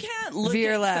just You can't look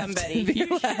veer at left. somebody. Veer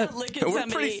You can't left. look at We're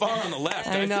somebody pretty far on the left.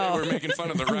 I I'd know. say we're making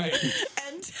fun of the right.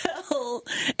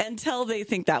 until they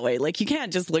think that way. Like you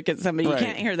can't just look at somebody. Right. You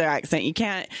can't hear their accent.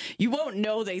 You won't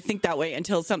know they think that way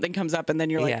until something comes up and then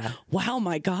you're like, Yeah. wow,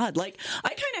 my God. Like I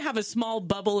kind of have a small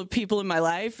bubble of people in my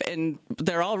life and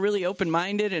they're all really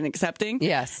open-minded and accepting.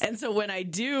 Yes. And so when I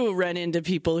do run into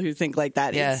people who think like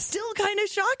that, Yes. it's still kind of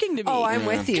shocking to me. Oh, I'm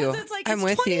with you. 'Cause it's like, I'm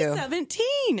it's with you.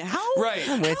 2017. How Right.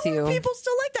 I'm with how you. are people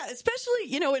still like that?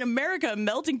 Especially, in America, a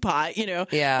melting pot,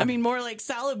 Yeah. I mean, more like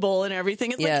salad bowl and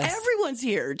everything. It's Yes. like everyone's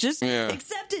here. Just Yeah.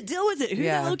 accept it, deal with it. Who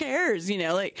Yeah. the hell cares?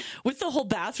 Like with the whole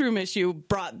bathroom issue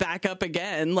brought back up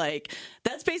again, like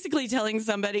that's basically telling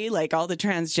somebody, like all the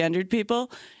transgendered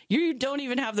people, you don't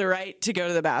even have the right to go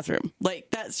to the bathroom. Like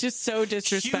that's just so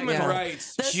disrespectful. Human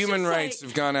rights. That's Human just rights like-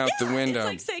 have gone out the window. It's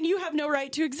like saying you have no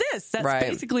right to exist. That's Right.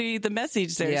 basically the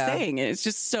message they're Yeah. saying. And it's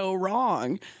just so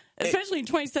wrong. Especially in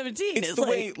 2017. It's the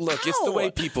way. Look, it's the way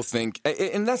people think,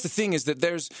 and that's the thing is that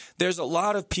there's a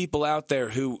lot of people out there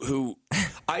who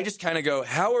I just kind of go,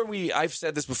 how are we? I've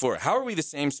said this before. How are we the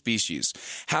same species?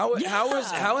 How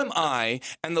am I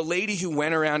and the lady who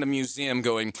went around a museum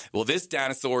going, well, this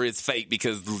dinosaur is fake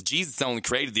because Jesus only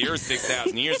created the Earth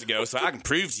 6,000 years ago, so I can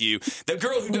prove to you. The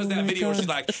girl who does that video, where she's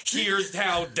like, here's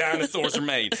how dinosaurs are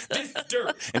made. This is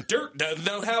dirt, and dirt doesn't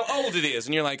know how old it is,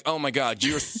 and you're like, oh my God,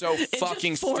 you're so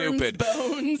fucking stupid.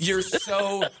 Bones. You're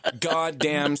so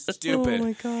goddamn stupid. Oh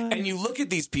my God. And you look at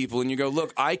these people and you go,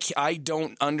 look, I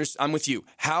don't understand. I'm with you.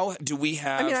 How do we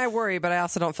have... I mean, I worry, but I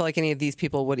also don't feel like any of these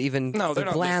people would even No, they're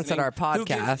not glance listening. at our Who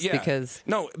gives- podcast yeah. because...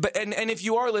 No, but and if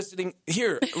you are listening,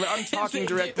 here, I'm talking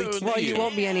directly to Well, you. you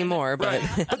won't be anymore, but...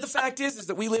 Right. But the fact is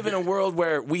that we live in a world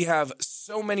where we have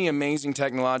so many amazing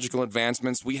technological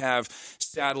advancements. We have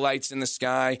satellites in the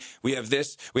sky. We have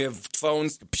this. We have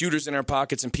phones, computers in our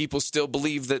pockets, and people still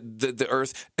believe that the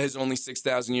Earth is only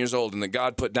 6,000 years old and that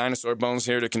God put dinosaur bones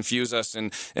here to confuse us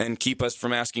and keep us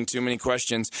from asking too many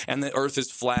questions, and the Earth is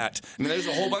flat. I mean, there's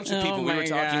a whole bunch of people. We were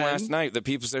talking last night.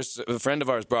 There's a friend of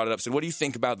ours brought it up, said, what do you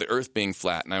think about the Earth being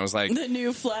flat? And I was like... The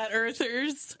new flat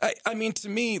earthers. I mean, to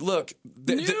me, look,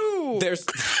 there's...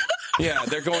 Yeah,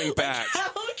 they're going back. How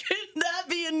could that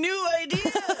be a new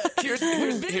idea?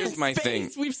 Here's my thing.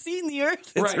 We've seen the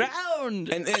Earth. It's Right. round.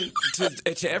 And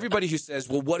to everybody who says,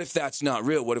 well, what if that's not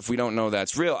real? What if we don't know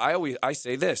that's real? I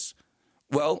say this.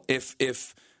 Well, if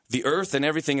the Earth and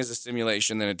everything is a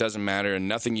simulation, then it doesn't matter, and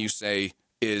nothing you say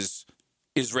is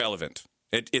relevant.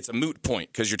 It's a moot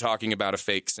point because you're talking about a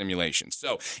fake simulation.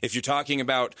 So if you're talking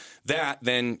about that,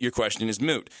 then your question is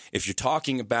moot. If you're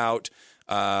talking about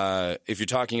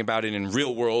it in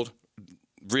real world,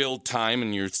 real time,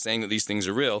 and you're saying that these things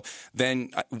are real,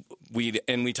 then we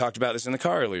talked about this in the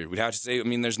car earlier. We'd have to say, I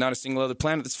mean, there's not a single other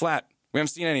planet that's flat. We haven't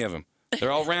seen any of them.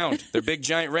 They're all round. They're big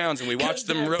giant rounds, and we watch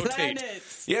them they're rotate.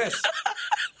 planets. Yes.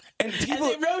 And people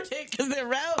And they rotate because they're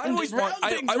round. I always want.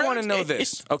 I want to know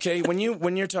this. Okay, when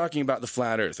you're talking about the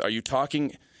flat Earth, are you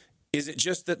talking? Is it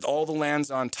just that all the land's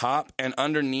on top and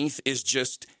underneath is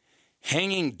just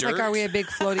hanging dirt? Like, are we a big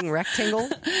floating rectangle?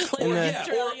 Yeah,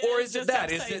 or is it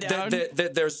that? Is it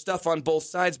that there's stuff on both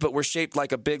sides, but we're shaped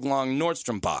like a big long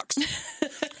Nordstrom box?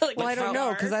 Well, I don't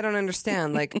know because I don't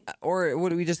understand. Like, or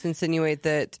would we just insinuate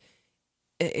that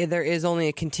there is only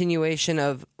a continuation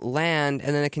of land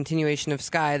and then a continuation of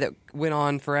sky that went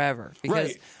on forever? Because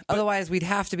Right. otherwise, we'd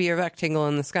have to be a rectangle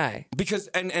in the sky. Because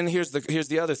and here's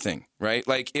the other thing, right?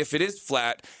 Like, if it is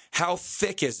flat, how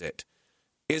thick is it?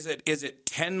 Is it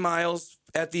 10 miles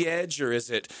at the edge, or does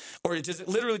it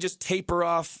literally just taper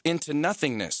off into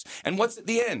nothingness? And what's at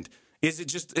the end?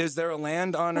 Is there a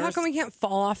land on Well, Earth? how come we can't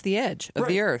fall off the edge of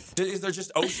the Right. Earth? Is there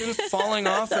just oceans falling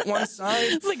off at one side?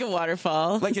 It's like a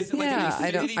waterfall. Like, is it like Yeah, an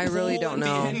infinity I really pool don't at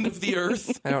know. the end of the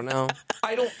Earth? I don't know.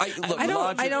 I don't.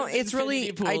 It's really.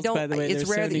 Infinity I pools, don't. by the way, It's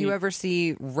they're rare so that you neat. ever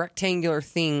see rectangular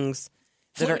things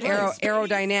that are Floating around space.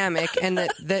 aerodynamic and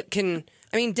that can.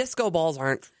 I mean, disco balls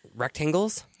aren't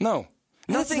rectangles. No.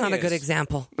 That's not a good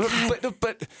example.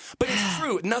 But it's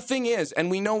true. Nothing is, and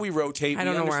we know we rotate. I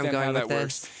don't know where I'm going how that with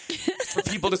works. For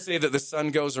people to say that the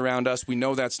sun goes around us, we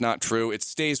know that's not true. It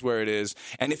stays where it is.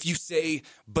 And if you say,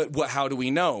 but how do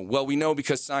we know? Well, we know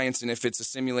because science, and if it's a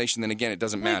simulation, then again, it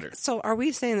doesn't matter. So are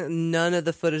we saying that none of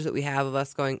the footage that we have of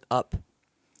us going up,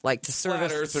 like to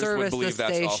service the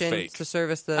station, to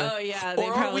service the... Oh, yeah, they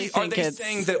probably think are they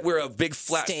saying that we're a big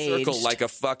flat circle, like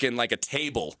a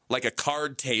table, like a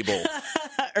card table?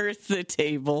 Earth the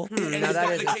table. And is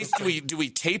that the case? Do we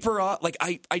taper off? Like,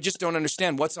 I just don't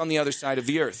understand what's on the other side of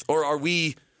the Earth. Or are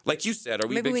we... Like you said, are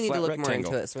we maybe big we need flat to look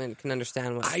rectangle? more into it so we can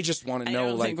understand what... I just want to know, I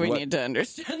don't think we need to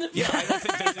understand the Yeah, I don't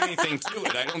think there's anything to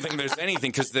it. I don't think there's anything,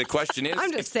 because the question is...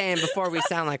 I'm just saying before we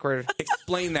sound like we're...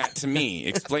 Explain that to me.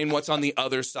 Explain what's on the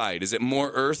other side. Is it more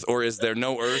Earth, or is there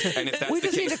no Earth? And if that's we the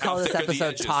just case, need to call this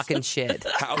episode Talking Shit.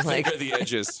 How thick are the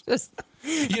edges?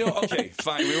 Okay,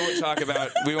 fine.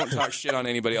 We won't talk shit on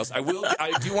anybody else. I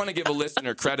do want to give a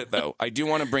listener credit, though. I do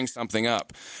want to bring something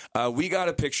up. We got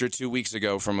a picture 2 weeks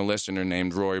ago from a listener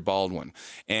named Rory Baldwin.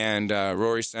 And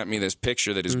Rory sent me this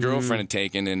picture that his girlfriend had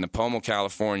taken in Napomo,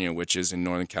 California, which is in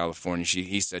Northern California.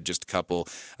 He said just a couple,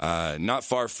 not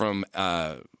far from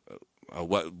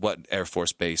what Air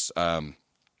Force base. I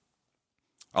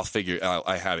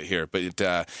have it here, but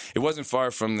it wasn't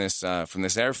far from this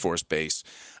Air Force base,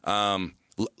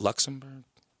 Luxembourg,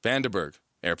 Vandenberg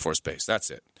Air Force Base. That's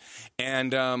it.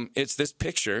 And it's this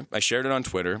picture. I shared it on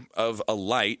Twitter of a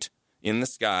light in the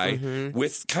sky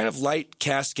with kind of light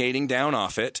cascading down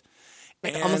off it,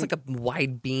 almost like a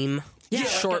wide beam. Yeah,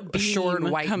 short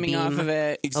white coming beam off of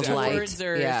it. Exactly. of light. Towards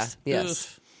Earth. Yeah, yes.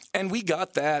 Oof. And we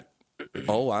got that. I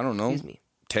don't know,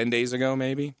 10 days ago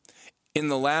maybe. In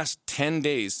the last 10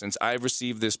 days since I've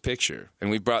received this picture, and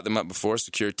we've brought them up before,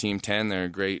 Secure Team 10, they're a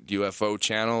great UFO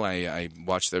channel. I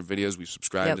watch their videos. We've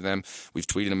subscribed to them. We've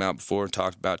tweeted them out before,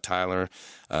 talked about Tyler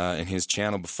and his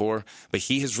channel before. But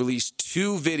he has released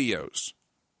 2 videos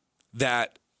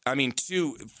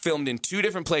filmed in 2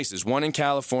 different places. One in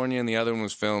California, and the other one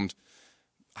was filmed...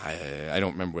 I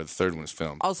don't remember where the third one was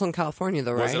filmed. Also in California,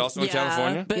 though, right? Was it also in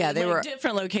California? But they were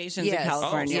different locations in Yes.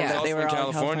 California. So but they were in all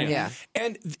California. Yeah.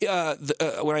 And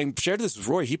when I shared this with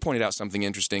Roy, he pointed out something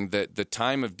interesting, that the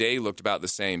time of day looked about the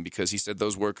same, because he said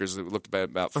those workers looked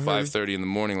about 5:30 in the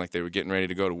morning, like they were getting ready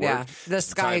to go to work. Yeah, the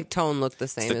sky tone looked the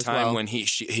same as well. The time when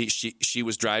she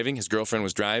was driving, his girlfriend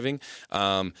was driving.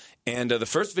 And the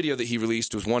first video that he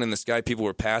released was one in the sky. People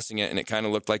were passing it, and it kind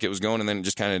of looked like it was going, and then it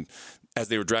just kind of, as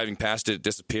they were driving past it, it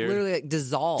disappeared. Literally like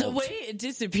dissolved. The way it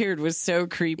disappeared was so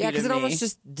creepy. Yeah, because it almost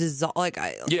just dissolved. Like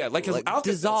an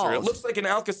Alka-Seltzer. It looks like an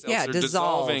Alka-Seltzer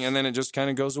dissolving, and then it just kind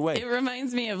of goes away. It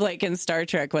reminds me of like in Star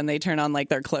Trek when they turn on like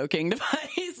their cloaking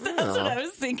device. That's what I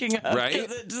was thinking of. Right?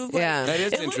 It just, that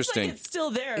is it interesting. Looks like it's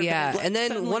still there. Yeah, but and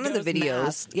then one of the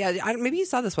videos. Maybe you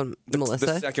saw this one, Melissa.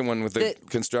 The second one with the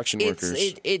construction workers.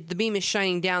 The beam is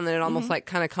shining down, then it almost like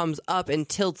kind of comes up and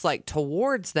tilts like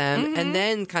towards them, and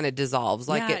then kind of dissolves.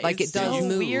 It does so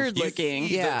move. Weird looking.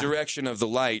 The direction of the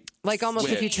light. Like almost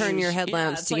if you turn your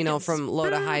headlamps to, from low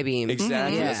to high beam.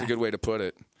 Exactly. That's a good way to put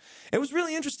it. It was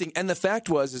really interesting. And the fact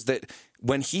is that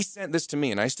when he sent this to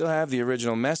me, and I still have the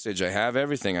original message, I have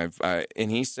everything.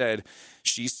 And he said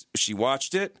she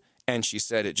watched it, and she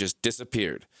said it just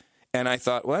disappeared. And I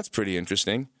thought, well, that's pretty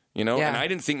interesting. And I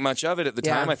didn't think much of it at the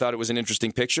time. I thought it was an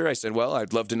interesting picture. I said, well,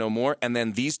 I'd love to know more. And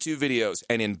then these 2 videos,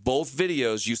 and in both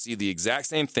videos, you see the exact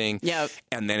same thing,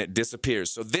 and then it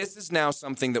disappears. So this is now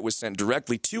something that was sent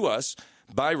directly to us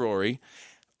by Rory,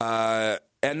 and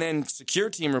then Secure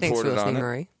Team reported on it.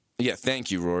 Rory. Yeah,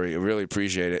 thank you, Rory. I really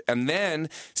appreciate it. And then,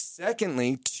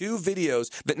 secondly, 2 videos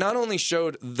that not only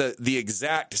showed the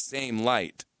exact same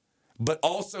light, but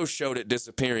also showed it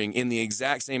disappearing in the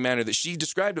exact same manner that she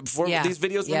described it before these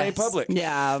videos were made public.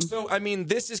 Yeah. So,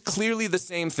 this is clearly the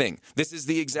same thing. This is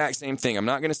the exact same thing. I'm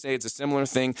not going to say it's a similar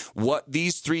thing. What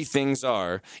these 3 things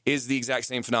are is the exact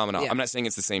same phenomenon. I'm not saying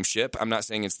it's the same ship. I'm not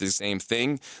saying it's the same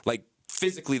thing. Like,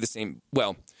 physically the same.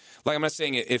 Well, like, I'm not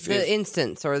saying if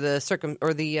instance or the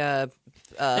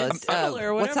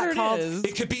or what's that called?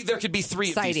 It could be, there could be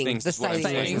 3 sighting. of these things. The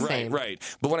sighting is the same. Right.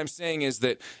 But what I'm saying is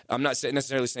that I'm not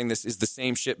necessarily saying this is the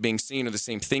same ship being seen or the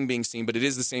same thing being seen, but it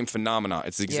is the same phenomena.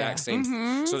 It's the exact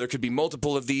same. So there could be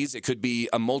multiple of these. It could be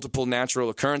a multiple natural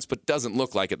occurrence, but doesn't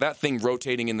look like it. That thing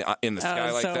rotating in the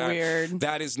sky like that. Weird.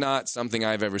 That is not something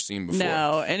I've ever seen before.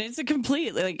 No, and it's a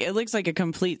complete, it looks like a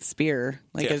complete spear.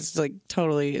 It's like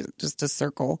totally just a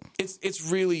circle. It's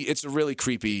a really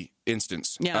creepy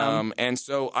instance. Yeah. And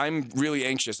so I'm really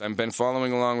anxious. I've been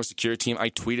following along with Secure Team. I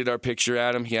tweeted our picture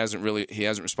at him. He hasn't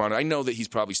responded. I know that he's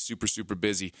probably super, super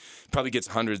busy. Probably gets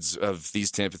hundreds of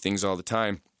these type of things all the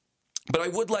time. But I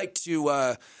would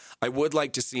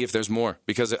like to see if there's more,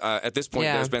 because at this point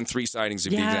there's been 3 sightings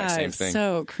of the exact same thing.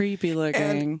 So creepy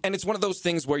looking, and it's one of those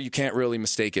things where you can't really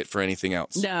mistake it for anything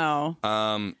else. No,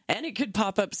 and it could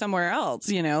pop up somewhere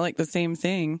else. Like the same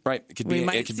thing. Right? It could be.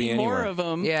 Might it could see be anywhere. more of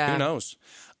them. Yeah. Who knows?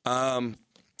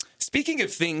 Speaking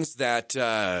of things that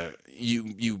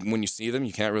you when you see them,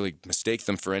 you can't really mistake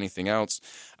them for anything else.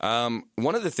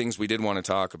 One of the things we did want to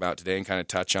talk about today and kind of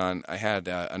touch on, I had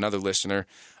another listener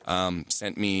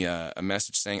sent me a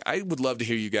message saying, I would love to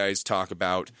hear you guys talk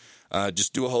about,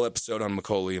 just do a whole episode on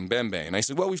Macaulay and Bembe. And I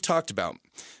said, well, we've talked about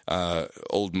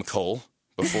old McCole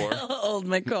before. Old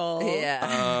McCole.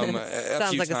 Yeah.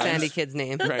 Sounds like a Sandy kid's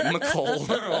name. Right, McCole.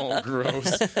 Oh,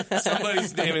 gross.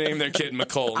 Somebody's named their kid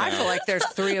McCole now. I feel like there's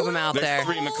 3 of them out there.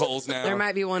 There's 3 McColes now. There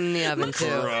might be one in the oven, too.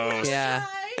 Gross. Yeah.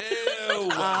 Ew,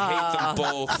 I hate them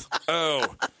both.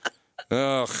 Oh.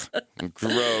 Ugh,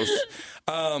 gross.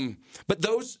 But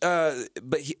those,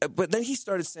 but then he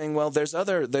started saying, well, there's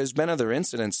been other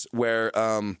incidents where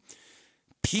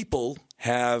people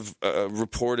have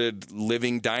reported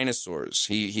living dinosaurs.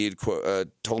 He had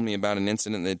told me about an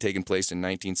incident that had taken place in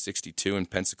 1962 in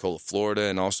Pensacola, Florida,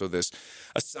 and also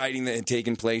a sighting that had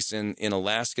taken place in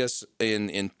Alaska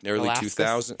in early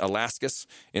 2000s. Alaskas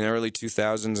in early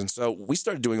 2000s, and so we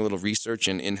started doing a little research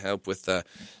and in help with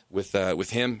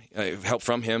him, help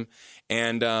from him,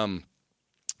 and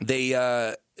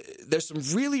there's some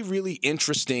really, really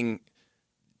interesting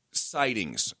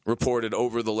sightings reported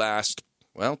over the last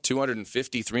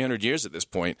 250, 300 years at this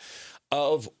point,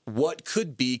 of what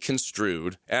could be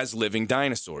construed as living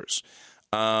dinosaurs.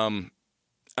 I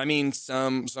mean,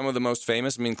 some of the most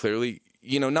famous, clearly,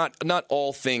 not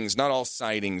all things, not all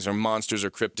sightings or monsters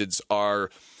or cryptids are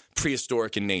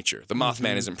prehistoric in nature. The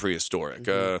Mothman isn't prehistoric.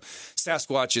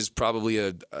 Sasquatch is probably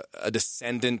a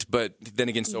descendant, but then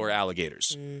again, so are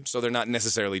alligators. So they're not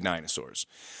necessarily dinosaurs.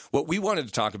 What we wanted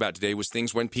to talk about today was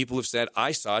things when people have said,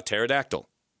 I saw a pterodactyl.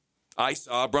 I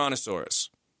saw a brontosaurus.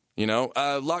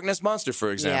 Loch Ness Monster, for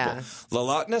example. Yeah. The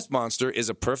Loch Ness Monster is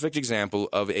a perfect example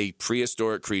of a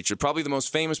prehistoric creature, probably the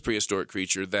most famous prehistoric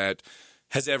creature that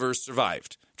has ever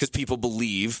survived, because people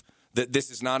believe that this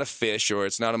is not a fish or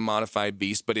it's not a modified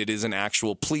beast, but it is an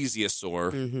actual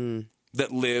plesiosaur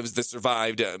that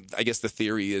survived. I guess the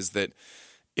theory is that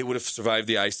it would have survived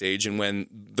the Ice Age, and when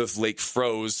the lake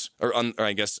froze, or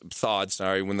I guess thawed,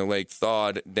 when the lake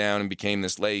thawed down and became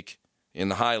this lake in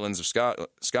the Highlands of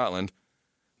Scotland,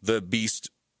 the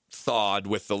beast thawed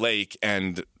with the lake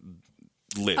and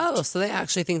lived. Oh, so they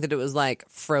actually think that it was like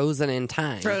frozen in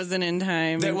time. Frozen in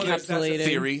time, that's a encapsulated.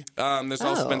 theory. There's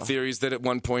also been theories that at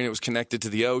one point it was connected to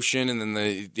the ocean, and then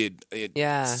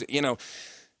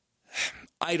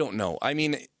I don't know.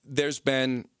 There's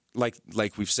been, like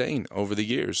we've seen over the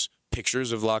years,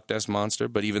 pictures of Loch Ness Monster,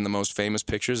 but even the most famous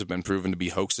pictures have been proven to be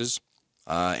hoaxes.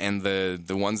 And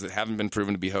the ones that haven't been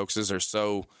proven to be hoaxes are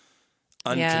so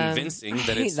unconvincing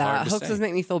that it's hard to hoaxes say.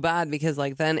 make me feel bad, because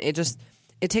then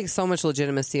it takes so much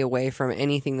legitimacy away from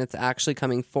anything that's actually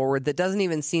coming forward that doesn't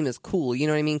even seem as cool. You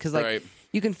know what I mean? Because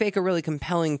you can fake a really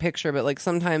compelling picture, but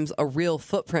sometimes a real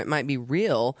footprint might be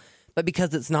real, but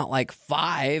because it's not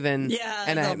 5 and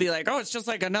they'll be like, oh, it's just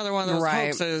like another one of those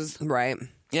hoaxes, right?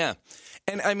 Yeah,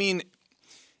 and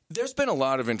there's been a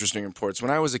lot of interesting reports.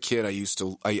 When I was a kid,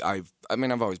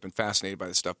 I've always been fascinated by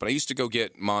this stuff, but I used to go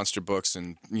get monster books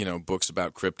and, books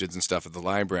about cryptids and stuff at the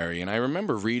library. And I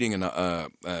remember reading an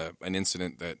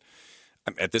incident that,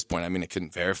 at this point, I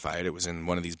couldn't verify it. It was in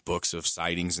one of these books of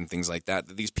sightings and things like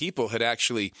that these people had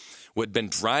been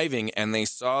driving, and they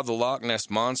saw the Loch Ness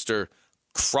Monster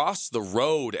cross the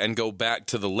road and go back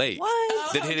to the lake.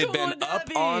 What? That it had been up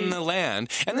on the land.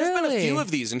 And there's been a few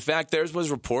of these. In fact, theirs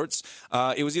was reports.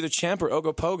 It was either Champ or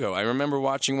Ogopogo. I remember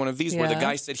watching one of these where the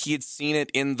guy said he had seen it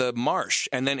in the marsh,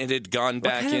 and then it had gone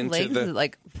back into legs? the... Is it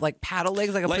like paddle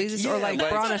legs, like a plesiosaur, or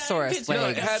brontosaurus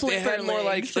legs? It had more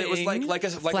like... It was like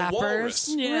a walrus.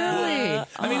 Yeah.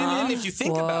 Really? And if you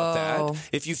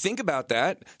think about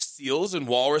that, seals and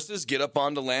walruses get up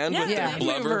onto land with their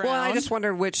blubber. Well, I just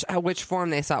wonder which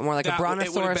form they saw, more like a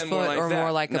brontosaurus foot or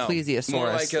more like a plesiosaurus more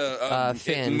like a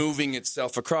fin it moving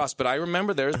itself across. But I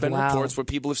remember there's been reports where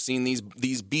people have seen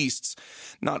these beasts,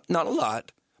 not a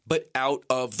lot, but out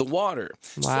of the water.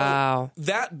 Wow. So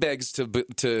that begs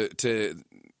to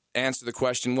answer the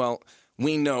question, well,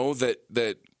 we know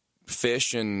that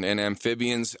fish and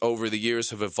amphibians over the years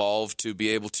have evolved to be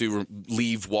able to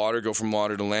leave water, go from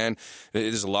water to land.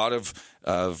 There's a lot of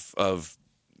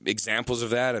examples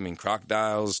of that.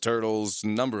 Crocodiles, turtles, a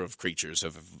number of creatures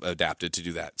have adapted to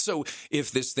do that. So if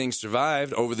this thing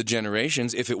survived over the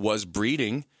generations, if it was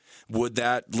breeding, would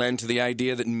that lend to the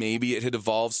idea that maybe it had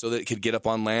evolved so that it could get up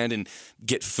on land and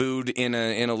get food in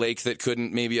a lake that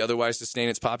couldn't maybe otherwise sustain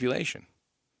its population?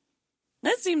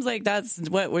 That seems like that's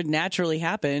what would naturally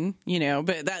happen,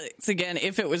 but that's, again,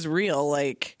 if it was real,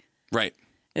 like... Right.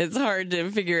 It's hard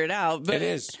to figure it out. But it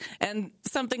is. And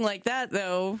something like that,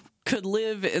 though, could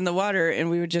live in the water, and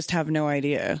we would just have no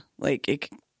idea. Like,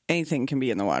 anything can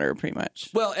be in the water, pretty much.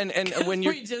 Well, and when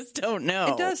we just don't know.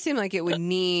 It does seem like it would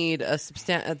need a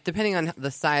depending on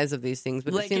the size of these things,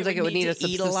 but it seems like it would need a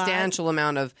substantial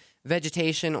amount of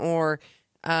vegetation, or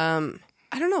I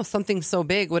don't know, something so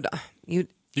big would you'd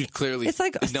clearly. It's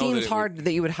like it seems hard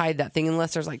that you would hide that thing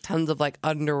unless there's like tons of like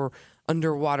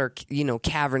underwater,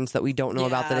 caverns that we don't know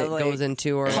about that it goes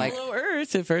into, or like hollow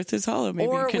Earth. If Earth is hollow, maybe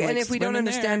or you can, and if we don't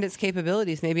understand its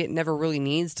capabilities, maybe it never really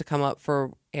needs to come up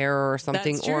for air or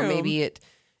something, or maybe it.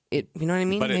 You know what I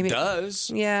mean? But maybe it does.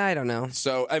 Yeah, I don't know.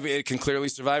 So I mean, it can clearly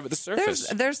survive at the surface.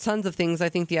 There's tons of things. I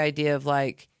think the idea of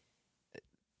like,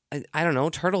 I don't know,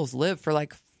 turtles live for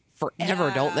like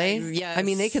forever, don't they? Yes. I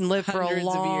mean, they can live for a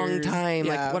long time.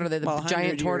 Yeah. Like, what are they, the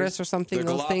giant tortoise or something? The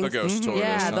those things? Galapagos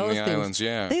tortoise on those the things. islands,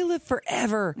 yeah. They live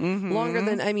forever. Longer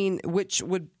than, which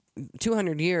would,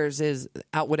 200 years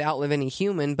would outlive any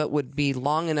human, but would be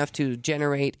long enough to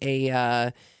generate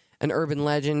an urban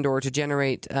legend, or to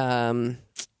generate, the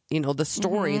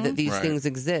story that these things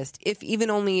exist. If even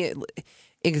only it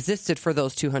existed for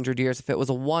those 200 years, if it was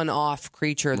a one-off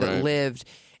creature that lived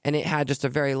and it had just a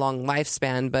very long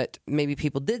lifespan, but maybe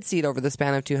people did see it over the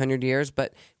span of 200 years,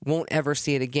 but won't ever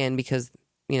see it again because,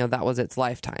 that was its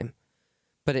lifetime.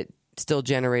 But it still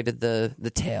generated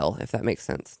the tale, if that makes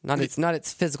sense. Not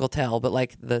its physical tale, but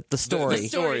like the story. The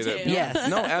story that, yes.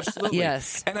 No, absolutely.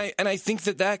 Yes. And I think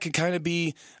that could kind of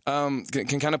be can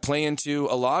kind of play into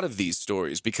a lot of these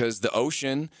stories, because the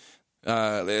ocean,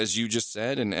 as you just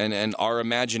said, and our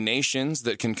imaginations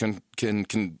that can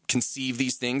conceive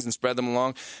these things and spread them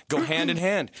along go hand in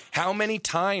hand. How many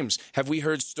times have we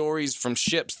heard stories from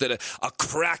ships that a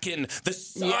kraken the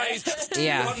size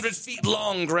 200 feet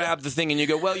long grabbed the thing, and you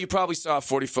go, well, you probably saw a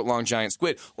 40-foot long giant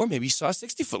squid, or maybe you saw a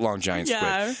 60-foot long giant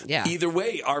squid. Yeah. Either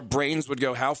way, our brains would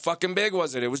go, how fucking big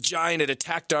was it? It was giant. It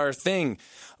attacked our thing.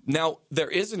 Now, there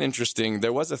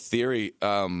was a theory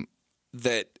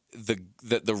that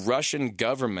the Russian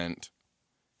government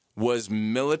was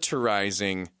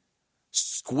militarizing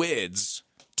squids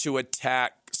to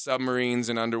attack submarines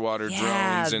and underwater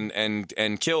drones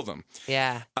and kill them.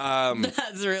 Yeah.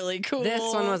 That's really cool. This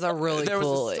one was a really there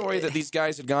cool. was a story that these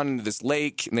guys had gone into this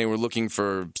lake and they were looking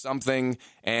for something,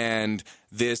 and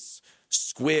this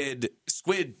squid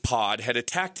pod had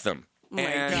attacked them. Oh my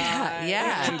God.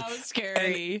 Yeah. How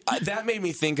scary. And that made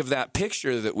me think of that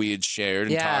picture that we had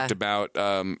shared and talked about.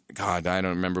 God, I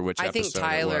don't remember which episode it was. I think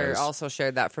Tyler also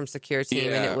shared that from Secure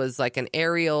Team, and it was like an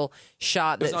aerial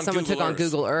shot that someone took on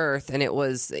Google Earth, and it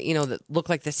was, that looked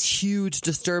like this huge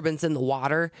disturbance in the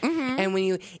water. And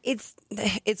when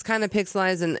it's kind of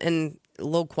pixelized and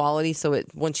low quality, so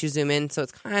once you zoom in, so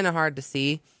it's kind of hard to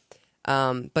see.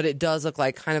 But it does look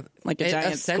like kind of like a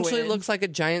giant essentially squid. Looks like a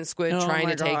giant squid trying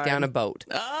to take down a boat.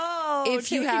 Oh,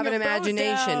 if you have an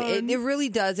imagination, it really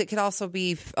does. It could also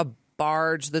be a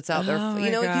barge that's out there.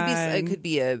 It could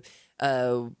be a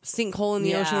sinkhole in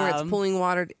the ocean where it's pulling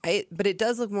water. But it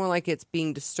does look more like it's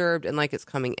being disturbed and like it's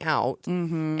coming out.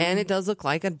 And it does look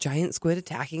like a giant squid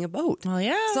attacking a boat. Well,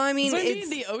 yeah. So I mean,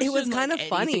 the ocean, it was kind of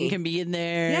funny. Anything can be in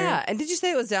there. Yeah. And did you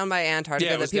say it was down by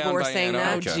Antarctica that people were saying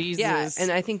that? Oh, Jesus. Yeah.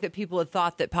 And I think that people had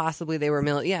thought that possibly they were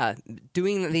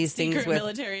doing these Secret things with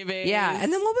military base. Yeah.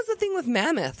 And then what was the thing with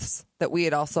mammoths that we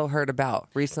had also heard about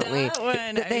recently?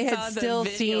 That they had still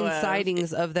seen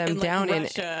sightings of them down in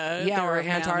Russia, or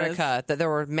Antarctica. Mammoths. That there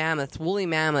were mammoths, woolly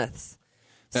mammoths.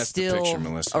 That's still the picture,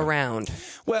 Melissa. Around.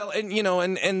 Well,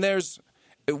 and there's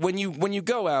when you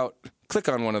go out, click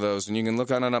on one of those and you can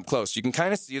look on it up close. You can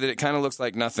kind of see that it kind of looks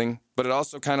like nothing, but it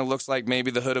also kind of looks like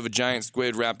maybe the hood of a giant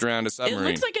squid wrapped around a submarine. It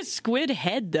looks like a squid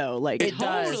head, though. Like it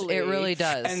does. It really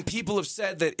does. And people have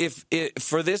said that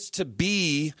for this to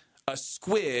be a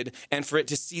squid and for it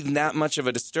to see that much of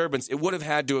a disturbance, it would have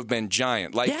had to have been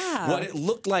giant. Like what it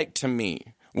looked like to me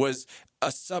was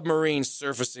a submarine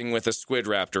surfacing with a squid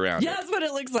wrapped around it. Yeah, that's what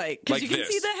it looks like. Because you can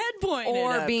see the head pointing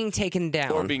or being taken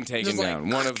down. Or being taken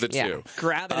down. One of the two.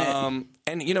 Grabbing it.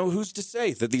 And, who's to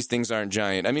say that these things aren't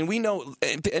giant? I mean, we know,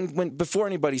 and before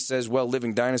anybody says, well,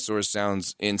 living dinosaurs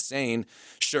sounds insane,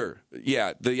 sure.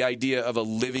 Yeah, the idea of a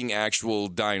living actual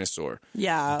dinosaur.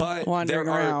 Yeah, but wandering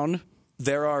around.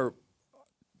 There are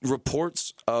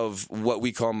reports of what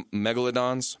we call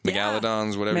megalodons,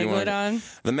 whatever you want.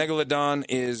 The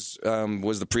megalodon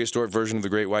was the prehistoric version of the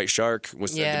great white shark.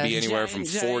 Was said to be anywhere from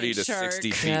 40 to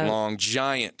 60 feet long,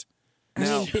 giant. I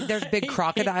mean, there's big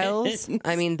crocodiles.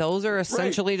 I mean, those are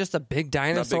essentially just a big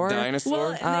dinosaur. Well, and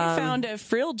they found a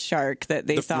frilled shark that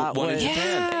they thought was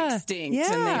extinct,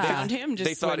 and they found him just swimming around.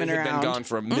 They thought it had been gone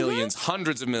for millions,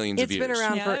 hundreds of millions of years. It's been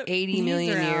around for 80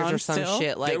 million years or some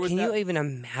shit. Like, can you even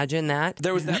imagine that?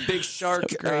 There was that big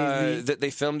shark that they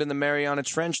filmed in the Mariana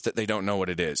Trench that they don't know what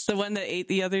it is. The one that ate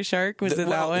the other shark? Was it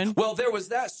that one? Well, there was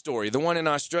that story, the one in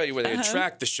Australia where they had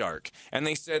tracked the shark, and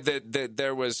they said that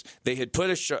they had put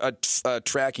a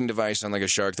tracking device on like a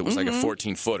shark that was like a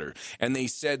 14-footer. And they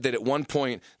said that at one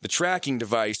point, the tracking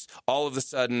device all of a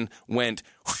sudden went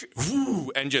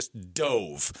and just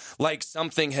dove. Like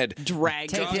something had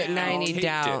dragged it 90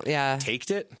 down. Yeah.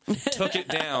 Took it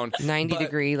down. 90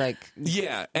 degree, like.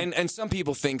 Yeah. And some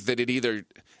people think that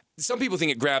some people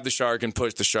think it grabbed the shark and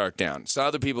pushed the shark down. So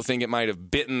other people think it might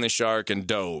have bitten the shark and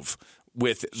dove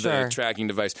with the tracking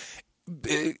device.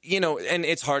 And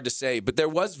it's hard to say, but there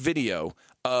was video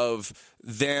of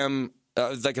them,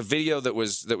 like a video that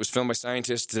was filmed by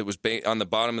scientists that was on the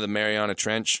bottom of the Mariana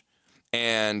Trench,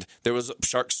 and there was a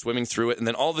shark swimming through it, and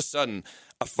then all of a sudden,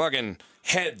 a fucking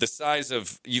head the size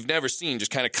of you've never seen just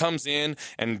kind of comes in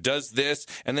and does this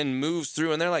and then moves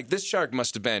through, and they're like, this shark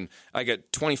must have been like a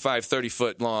 25, 30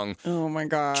 foot long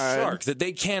shark that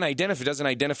they can't identify. It doesn't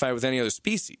identify with any other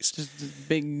species. Just a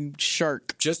big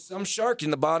shark. Just some shark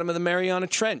in the bottom of the Mariana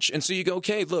Trench. And so you go,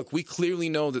 okay, look, we clearly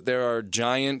know that there are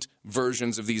giant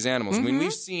versions of these animals. I mean,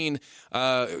 we've seen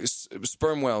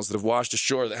sperm whales that have washed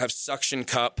ashore that have suction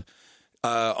cup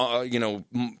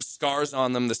scars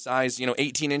on them the size,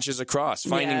 18 inches across,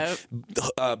 finding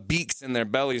beaks in their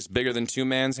bellies bigger than two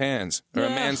man's hands, or a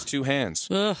man's two hands,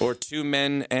 or two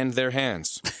men and their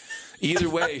hands. Either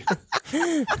way,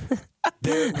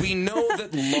 we know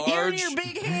that large... You're in your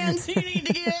big hands, you need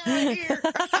to get out of here.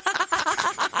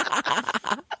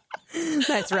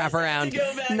 Nice wraparound.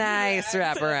 Nice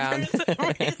wraparound.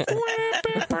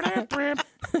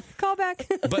 Call back.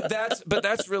 But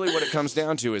that's really what it comes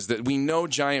down to, is that we know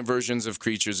giant versions of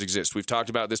creatures exist. We've talked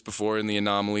about this before in the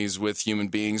anomalies with human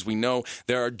beings. We know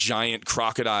there are giant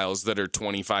crocodiles that are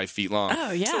 25 feet long.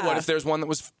 Oh, yeah. So what if there's one that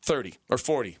was 30 or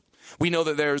 40? We know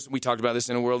that we talked about this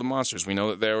in A World of Monsters. We know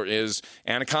that there is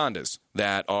anacondas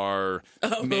that are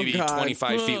maybe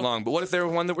 25 feet long. But what if there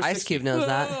were one that was 60? Ice Cube knows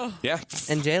that. Yeah.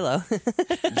 And J-Lo.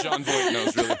 John Voight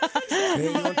knows, really. Hey,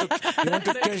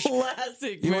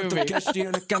 you want to catch the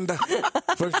anaconda?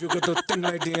 First you got to think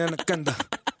like the anaconda.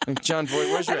 John Voight,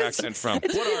 where's your accent from? It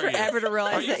took me forever to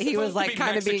realize that he was like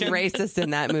kind of being racist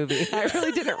in that movie. I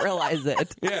really didn't realize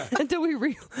it until we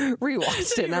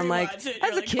rewatched it. And I'm like,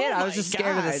 as a kid, I was just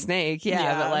scared of the snake.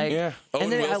 Yeah, but like,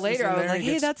 and then later I was like,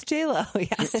 hey, that's J-Lo.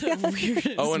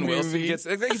 Owen Wilson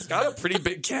he's got a pretty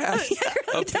big cast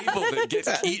of people that get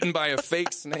eaten by a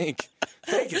fake snake.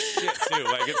 Fake as shit too.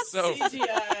 Like, it's so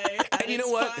CGI. And you know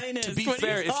what? To be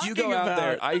fair, if you go out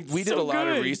there, we did a lot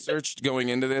of research going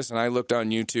into this, and I looked on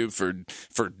YouTube for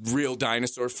real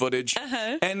dinosaur footage,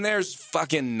 and there's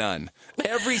fucking none.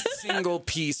 Every single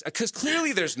piece, because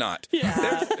clearly there's not.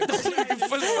 Yeah.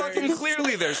 Fucking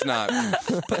clearly there's not.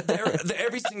 But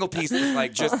every single piece is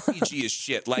like just CG as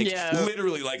shit. Like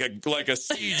literally like a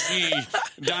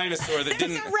CG dinosaur that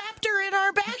didn't. There's a raptor in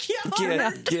our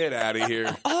backyard. Get out of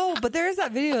here. Oh, but there's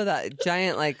that video of that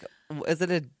giant, like, is it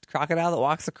a crocodile that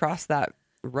walks across that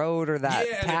road or that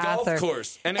path? A golf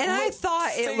course. And I thought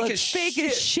it looked fake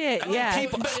as shit. Yeah.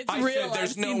 But it's real. Said,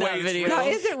 there's no way that video. it's real. No,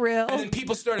 is it real? And then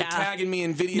people started tagging me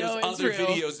in videos, other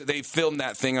videos that they filmed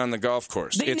that thing on the golf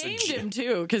course. They named him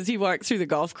too, because he walked through the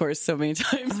golf course so many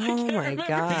times. Oh my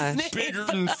gosh. Bigger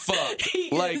than fuck.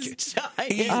 It's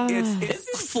giant.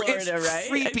 It's Florida, right?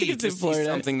 Creepy to see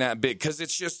something that big, because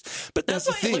it's just. But that's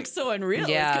the thing. It looks so unreal.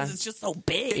 Yeah. Because it's just so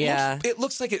big. It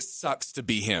looks like it sucks to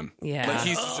be him. Yeah. Like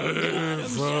he's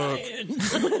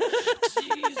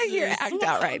You're act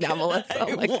out right now, Melissa.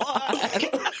 Oh my God.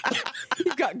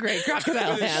 You've got great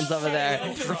crocodile hands over there.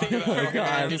 Oh my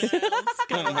God.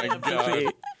 Oh my God.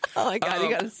 Oh my God, you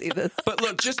got to see this. But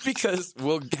look, just because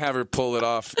we'll have her pull it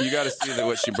off, you got to see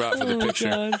what she brought for the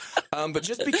picture. But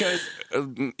just because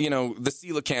the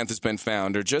coelacanth has been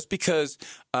found, or just because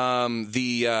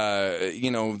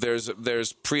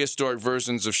there's prehistoric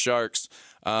versions of sharks,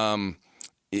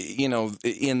 in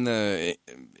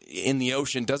the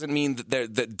ocean, doesn't mean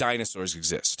that dinosaurs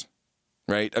exist,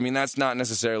 right? I mean, that's not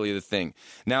necessarily the thing.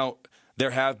 Now,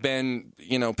 there have been,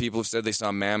 people have said they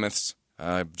saw mammoths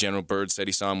General Byrd said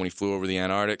he saw him when he flew over the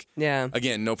Antarctic. Yeah.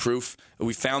 Again, no proof.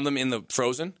 We found them in the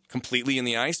frozen, completely in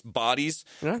the ice, bodies.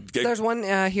 Yeah. There's one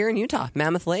here in Utah,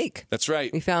 Mammoth Lake. That's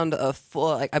right. We found a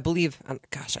full, I believe,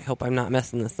 gosh, I hope I'm not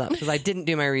messing this up because I didn't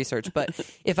do my research. But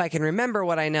if I can remember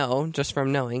what I know just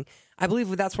from knowing, I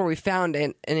believe that's where we found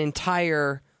an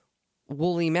entire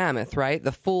woolly mammoth, right?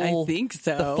 The full, I think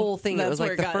so. The full thing. That's it was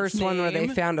like the first one where they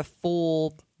found a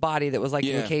full body that was like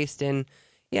encased in.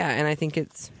 Yeah, and I think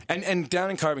it's and down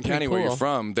in Carbon County, cool. where you're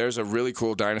from, there's a really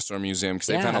cool dinosaur museum because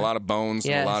they found a lot of bones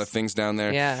and a lot of things down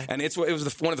there. Yeah, and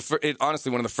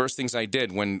honestly one of the first things I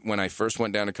did when I first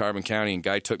went down to Carbon County and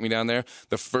Guy took me down there.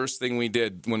 The first thing we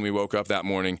did when we woke up that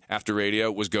morning after radio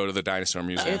was go to the dinosaur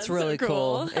museum. It's really so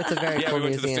cool. It's a very cool we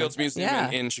went museum. to the Fields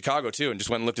Museum in Chicago too, and just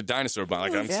went and looked at dinosaur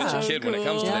bones. Like I'm such a kid when it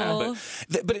comes to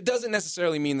that, but it doesn't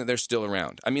necessarily mean that they're still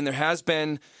around. I mean, there has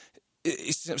been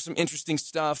some interesting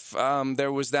stuff.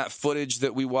 There was that footage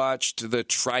that we watched, the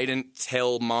trident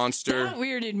tail monster. That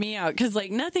weirded me out because like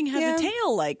nothing has a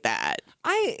tail like that.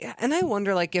 I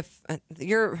wonder like if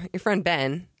your friend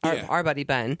Ben, our buddy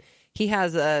Ben, he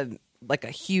has a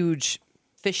huge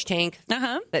fish tank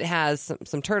that has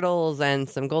some turtles and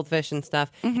some goldfish and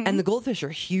stuff, and the goldfish are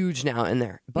huge now in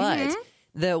there, but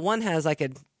the one has like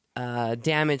a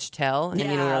damaged tail, and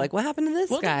we're like, what happened to this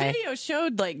guy? The video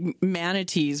showed like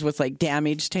manatees with like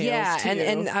damaged tails. too.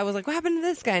 And I was like, what happened to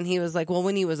this guy? And he was like, well,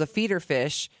 when he was a feeder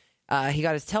fish, he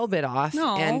got his tail bit off,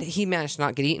 and he managed to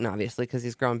not get eaten, obviously, because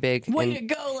he's grown big. Way to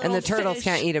go, little And the turtles fish.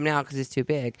 can't eat him now because he's too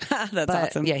big. That's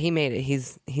awesome. Yeah, he made it.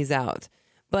 He's out,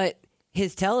 but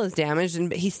his tail is damaged,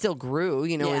 and he still grew,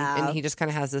 and he just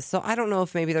kind of has this. So I don't know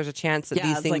if maybe there's a chance that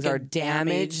these things like are a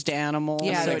damaged animal.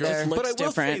 Yeah, so it just looks but I will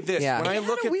different. say this: when I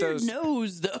look at weird those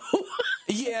nose though.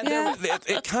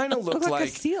 it kind of looked like a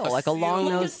seal, like a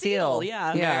long-nosed seal.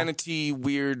 Yeah. manatee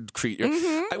weird creature.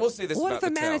 I will say this What about if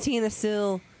a the tail. manatee and a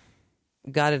seal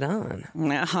got it on?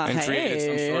 And created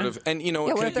some sort of, and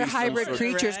what if they're hybrid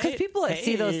creatures? Because people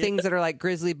see those things that are like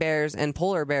grizzly bears and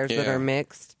polar bears that are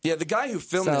mixed. Yeah, the guy who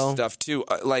filmed this stuff too,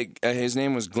 his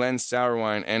name was Glenn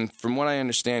Sauerwein, and from what I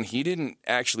understand, he didn't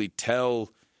actually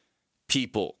tell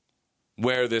people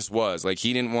where this was. Like,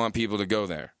 he didn't want people to go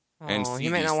there and see he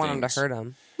might not want them to things. hurt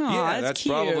them. Yeah, that's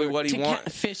cute. probably what he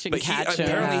wants. Fish and but catch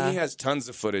apparently he has tons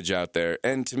of footage out there,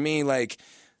 and to me,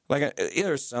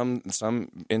 there's some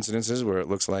incidences where it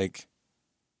looks like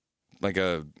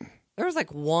a. There was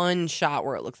like one shot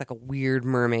where it looks like a weird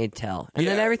mermaid tail, and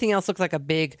then everything else looks like a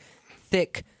big,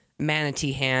 thick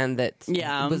manatee hand that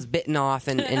was bitten off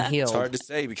and healed. It's hard to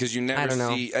say because you never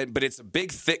see, but it's a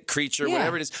big, thick creature. Yeah.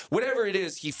 Whatever it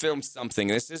is, he filmed something.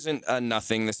 This isn't a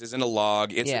nothing. This isn't a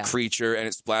log. It's a creature, and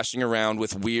it's splashing around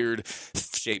with weird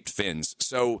shaped fins.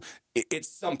 So it's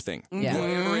something. Yeah.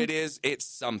 Whatever it is, it's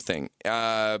something.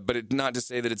 But not to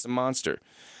say that it's a monster.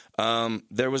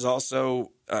 There was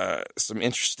also some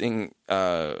interesting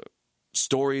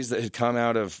stories that had come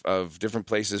out of different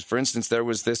places. For instance, there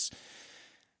was this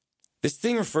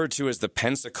thing referred to as the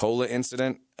Pensacola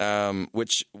incident,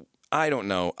 which I don't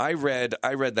know. I read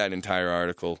that entire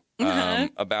article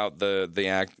about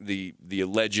the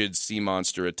alleged sea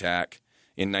monster attack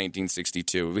in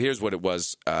 1962. Here's what it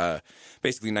was.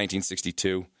 Basically,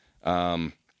 1962,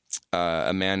 a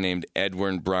man named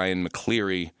Edward Brian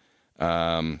McCleary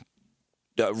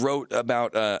wrote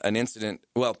about an incident.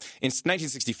 Well, in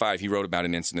 1965, he wrote about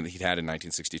an incident that he'd had in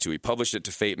 1962. He published it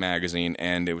to Fate magazine,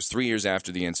 and it was 3 years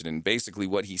after the incident. Basically,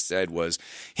 what he said was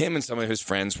him and some of his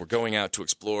friends were going out to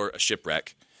explore a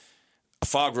shipwreck. A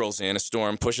fog rolls in, a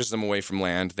storm pushes them away from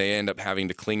land. They end up having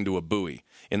to cling to a buoy.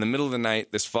 In the middle of the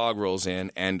night, this fog rolls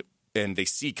in, and they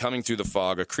see coming through the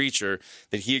fog a creature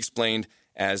that he explained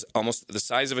as almost the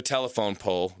size of a telephone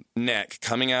pole, neck,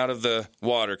 coming out of the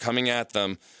water, coming at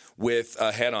them, with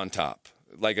a head on top,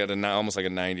 almost like a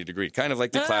 90-degree, kind of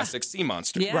like the classic sea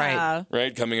monster,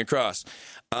 right, coming across.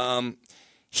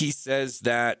 He says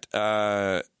that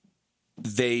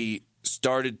they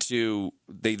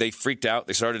freaked out.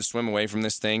 They started to swim away from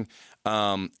this thing,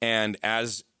 and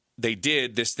as they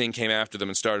did, this thing came after them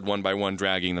and started one by one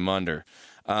dragging them under.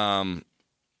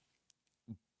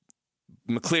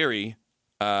 McCleary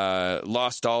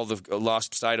lost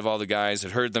sight of all the guys,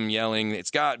 had heard them yelling,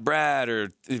 "It's got Brad," or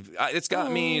 "It's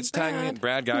got me," "It's tagging me."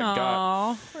 Brad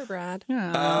got. Poor Brad.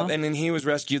 And then he was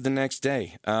rescued the next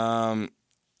day.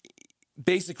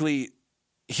 Basically,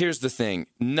 here's the thing: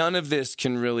 none of this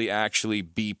can really actually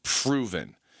be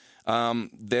proven.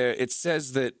 It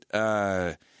says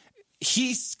that.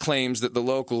 He claims that the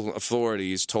local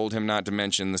authorities told him not to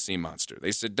mention the sea monster.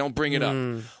 They said, "Don't bring it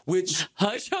up," which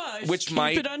hush, hush, keep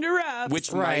might it under wraps,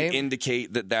 which might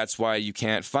indicate that that's why you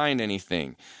can't find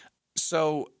anything.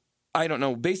 So I don't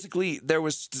know. Basically, there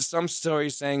was some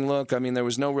stories saying, look, I mean, there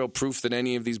was no real proof that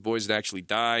any of these boys had actually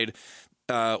died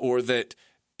or that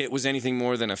it was anything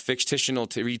more than a fictional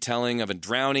retelling of a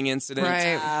drowning incident.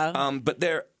 Right. But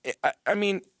I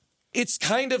mean, it's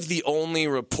kind of the only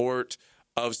report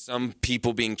of some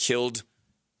people being killed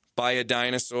by a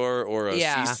dinosaur or a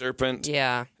sea serpent.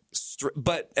 Yeah.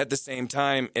 But at the same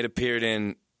time, it appeared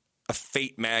in a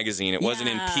Fate magazine. It wasn't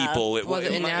in People. It was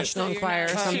in National Enquirer or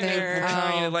something.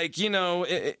 Kind of like,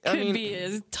 Could be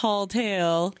a tall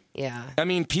tale. Yeah. I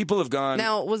mean, people have gone.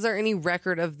 Now, was there any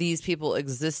record of these people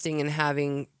existing and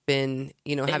having been,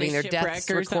 having their deaths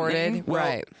recorded? Well,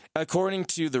 right. According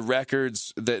to the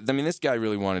records, this guy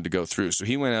really wanted to go through. So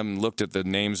he went up and looked at the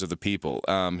names of the people.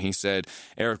 He said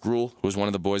Eric Rule, who was one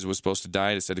of the boys who was supposed to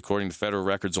die. It said, according to federal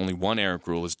records, only one Eric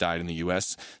Rule has died in the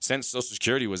U.S. since Social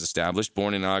Security was established,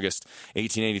 born in August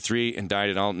 1883 and died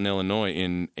in Alton, Illinois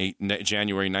in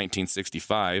January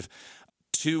 1965.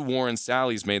 2 Warren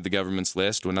Sallies made the government's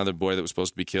list. Another boy that was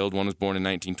supposed to be killed. One was born in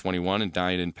 1921 and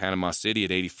died in Panama City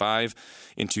at 85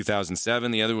 in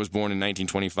 2007. The other was born in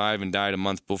 1925 and died a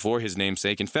month before his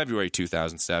namesake in February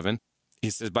 2007. He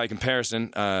says, by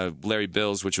comparison, Larry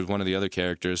Bills, which was one of the other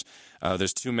characters,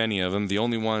 there's too many of them. The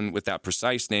only one with that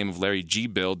precise name of Larry G.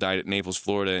 Bill died at Naples,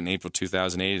 Florida in April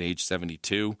 2008 at age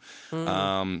 72.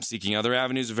 Seeking other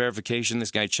avenues of verification,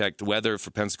 this guy checked weather for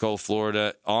Pensacola,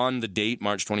 Florida on the date,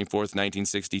 March 24th,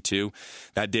 1962.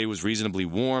 That day was reasonably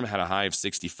warm, had a high of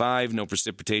 65. No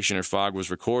precipitation or fog was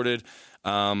recorded.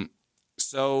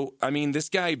 So, I mean, this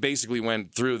guy basically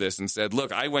went through this and said,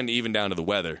 look, I went even down to the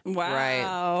weather.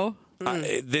 Wow.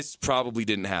 Right. This probably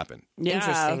didn't happen. Yeah.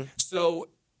 Interesting. So,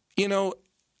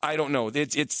 I don't know.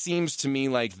 It seems to me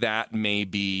like that may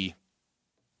be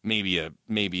maybe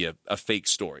a fake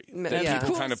story. That Yeah. people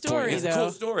Cool kind of story, point. It's a though.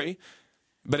 cool story.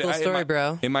 But Cool story,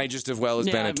 bro. It might just as well as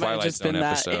been a it might have Twilight just Zone been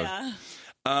that, episode.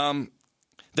 yeah.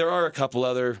 There are a couple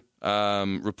other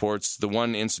reports. The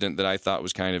one incident that I thought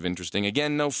was kind of interesting.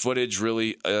 Again, no footage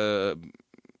really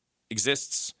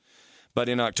exists. But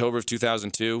in October of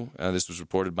 2002, this was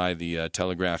reported by the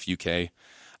Telegraph UK,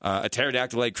 a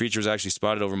pterodactyl-like creature was actually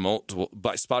spotted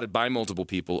by multiple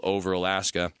people over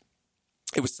Alaska.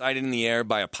 It was sighted in the air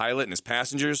by a pilot and his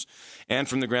passengers, and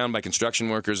from the ground by construction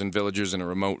workers and villagers in a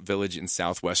remote village in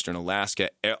southwestern Alaska.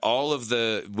 All of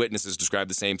the witnesses described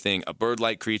the same thing, a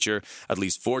bird-like creature, at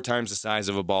least 4 times the size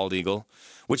of a bald eagle,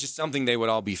 which is something they would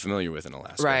all be familiar with in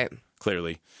Alaska. Right.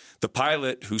 Clearly. The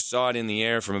pilot, who saw it in the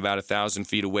air from about 1,000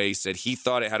 feet away, said he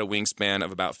thought it had a wingspan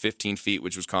of about 15 feet,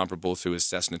 which was comparable to his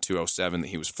Cessna 207 that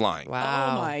he was flying.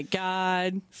 Wow. Oh, my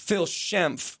God. Phil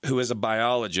Schempf, who is a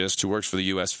biologist who works for the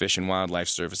U.S. Fish and Wildlife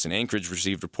Service in Anchorage,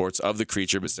 received reports of the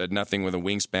creature but said nothing with a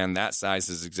wingspan that size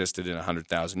has existed in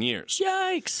 100,000 years.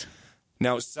 Yikes.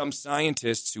 Now, some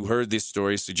scientists who heard this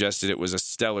story suggested it was a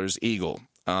Steller's eagle,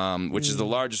 which is the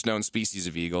largest known species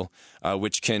of eagle,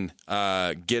 which can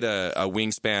get a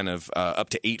wingspan of up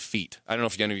to 8 feet. I don't know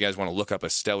if any of you guys want to look up a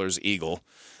Steller's eagle.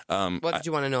 What did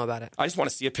you want to know about it? I just want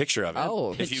to see a picture of it.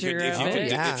 Oh, if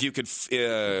you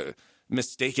could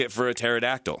mistake it for a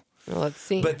pterodactyl. Well, let's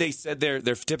see. But they said they're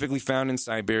typically found in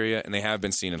Siberia and they have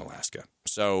been seen in Alaska.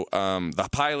 So the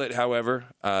pilot, however,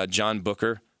 John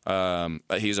Booker,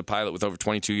 he's a pilot with over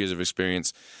 22 years of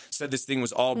experience, said this thing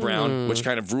was all brown, which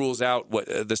kind of rules out what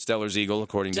the Steller's eagle,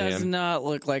 according to him. Does not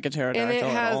look like a pterodactyl and it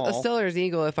has at all. a Steller's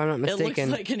eagle, if I'm not It mistaken.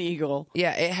 looks like an eagle.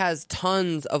 Yeah, it has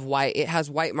tons of white. It has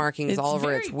white markings It's all over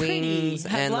very its pretty. wings,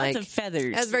 Has and lots like of feathers.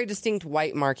 It has very distinct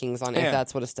white markings on it. Yeah. If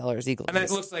that's what a Steller's eagle And is.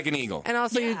 it looks like an eagle. And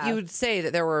also, Yeah. you would say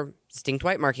that there were distinct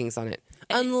white markings on it,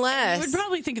 You unless would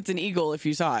probably think it's an eagle if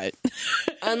you saw it.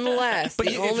 But the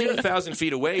if only. you're 1,000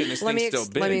 feet away and this thing's still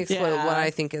big. Let me explain Yeah. what I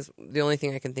think is the only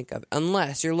thing I can think of.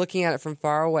 Unless you're looking at it from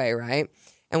far away, right?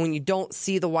 And when you don't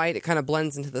see the white, it kind of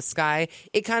blends into the sky.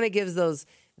 It kind of gives those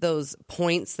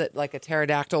points that like a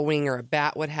pterodactyl wing or a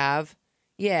bat would have.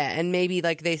 Yeah, and maybe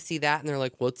like they see that and they're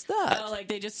like, "What's that?" Like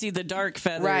they just see the dark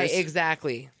feathers. Right,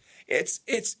 exactly. It's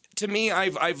to me,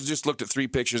 I've just looked at 3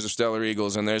 pictures of Stellar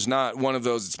eagles, and there's not one of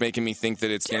those that's making me think that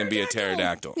it's going to be a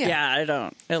pterodactyl. Yeah, I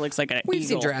don't. It looks like an We've eagle.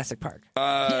 seen Jurassic Park.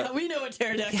 Yeah, we know what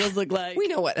pterodactyls look like. We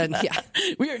know what. Yeah,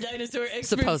 We are dinosaur experts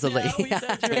Supposedly, now. We yeah.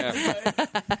 saw Jurassic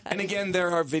Park. And again,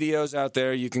 there are videos out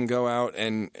there. You can go out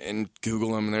and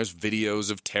Google them, and there's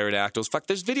videos of pterodactyls. Fuck,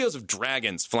 there's videos of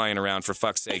dragons flying around, for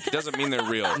fuck's sake. It doesn't mean they're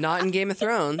real. not in Game of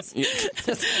Thrones. It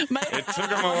took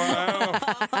them a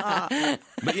while.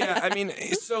 But yeah, I mean,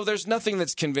 so there's nothing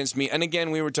that's convinced me. And again,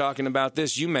 we were talking about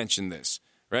this. You mentioned this,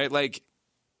 right? Like,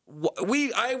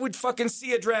 I would fucking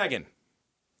see a dragon.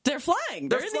 They're flying.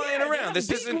 They're flying around. This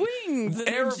isn't wings.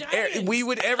 we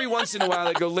would every once in a while.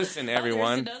 I'd go, listen,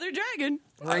 everyone. There's another dragon.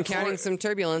 We're encountering some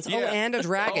turbulence. Yeah. Oh, and a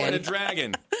dragon. Oh, and a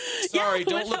dragon. Sorry,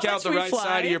 don't look out the right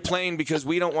side of your plane because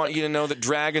we don't want you to know that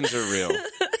dragons are real.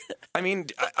 I mean,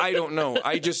 I don't know.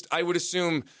 I would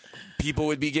assume people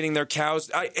would be getting their cows.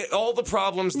 All the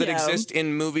problems that exist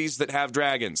in movies that have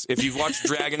dragons. If you've watched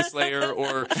Dragon Slayer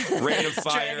or Reign of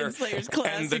Fire,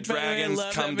 and the dragons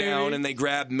come down and they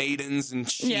grab maidens and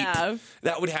sheep,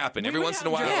 that would happen every once in a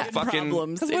while. Fucking.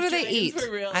 Because what do they eat?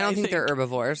 I don't think they're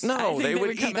herbivores. No, they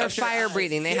would eat. They're fire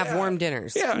breathing. They have warm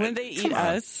dinners. Yeah, when they eat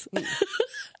us.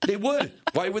 They would.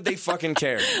 Why would they fucking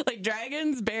care? Like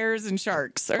dragons, bears, and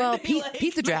sharks. Well,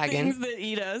 Pete the dragon. Things that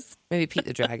eat us. Maybe Pete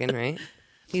the dragon, right?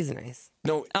 He's nice.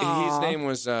 No,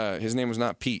 his name was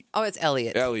not Pete. Oh, it's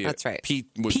Elliot. That's right. Pete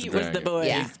was the boy.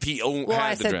 Yeah. Pete well,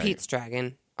 I said Pete's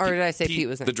dragon. Or did I say Pete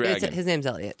was the dragon? His name's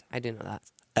Elliot. I do know that.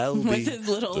 With his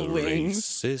little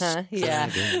wings. Huh? Yeah.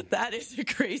 That is a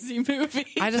crazy movie.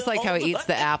 I just like how he eats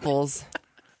the apples.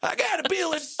 I got a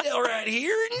bill of sale right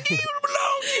here, and you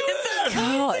belong to us.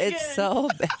 Oh, it's so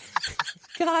bad.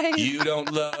 Guys. You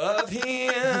don't love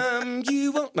him.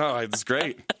 You won't. No, it's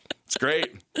great. It's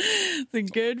great. It's a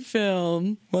good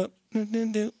film. What?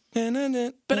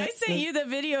 But I sent you the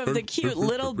video of the cute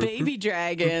little baby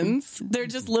dragons. They're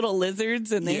just little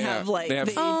lizards, and they have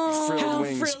frilled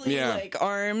wings. Frilly, like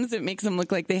arms. It makes them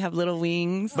look like they have little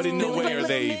wings. But in no way are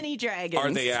they mini dragons.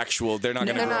 Are they actual? They're not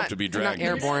going to grow up to be dragons.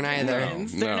 They're not airborne either.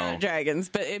 They're not dragons.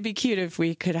 But it'd be cute if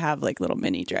we could have like little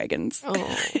mini dragons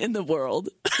in the world.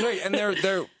 Right, and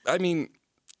they're. I mean.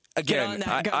 Again,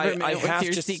 I have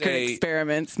your to secret say,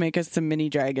 experiments make us some mini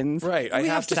dragons. Right, we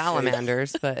have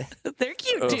salamanders, but they're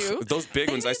cute too. Those big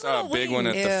ones, I saw a big one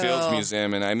at the Fields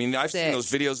Museum, and I mean, I've seen those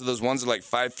videos of those ones that are like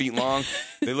 5 feet long.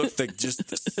 They look like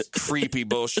just creepy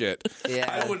bullshit.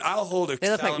 Yeah, I'll hold a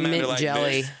salamander like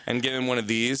this and give him one of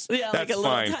these. Yeah, that's like a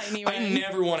fine. Little tiny one. I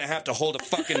never want to have to hold a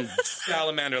fucking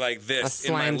salamander like this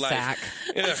in my life. Sack.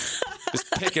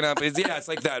 Just picking up. It's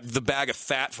like the bag of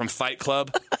fat from Fight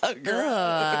Club.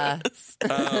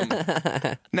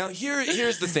 Now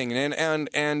here's the thing,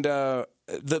 and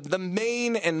the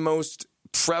main and most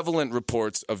prevalent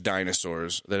reports of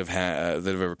dinosaurs that have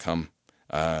ever come,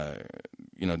 down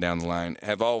the line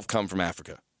have all come from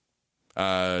Africa,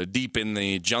 deep in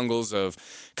the jungles of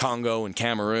Congo and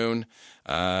Cameroon.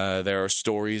 There are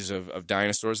stories of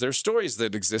dinosaurs. There are stories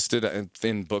that existed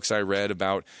in books I read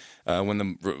about when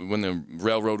the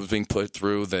railroad was being put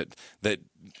through that.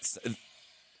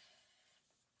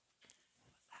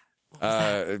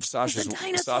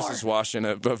 Sasha's watching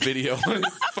a video on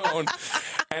his phone,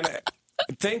 and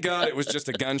thank God it was just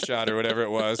a gunshot or whatever it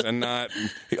was, and not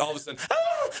all of a sudden.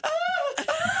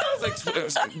 I was like,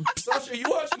 Sasha, are you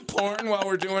watching porn while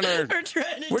we're doing a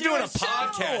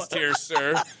podcast here,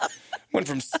 sir? Went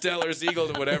from Stellar's Eagle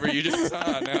to whatever you just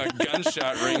saw. Now a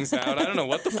gunshot rings out. I don't know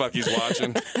what the fuck he's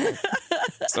watching.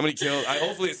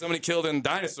 Hopefully somebody killed a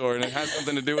dinosaur, and it has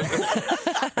something to do with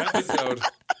this episode.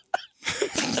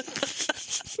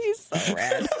 He's so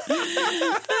rad.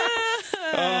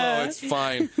 Oh, it's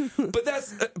fine. But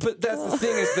that's the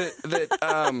thing is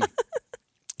that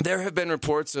there have been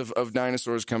reports of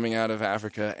dinosaurs coming out of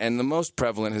Africa, and the most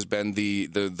prevalent has been the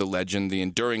legend, the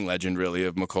enduring legend, really,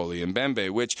 of Macaulay Mbembe,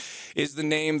 which is the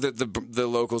name that the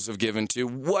locals have given to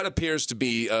what appears to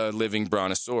be a living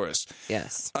brontosaurus.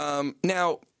 Yes.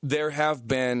 Now there have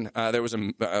been there was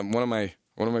one of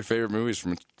my favorite movies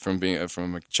from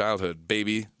my childhood,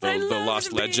 Baby, the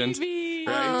Lost Legend. Right?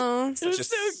 Oh, it was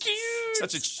so cute.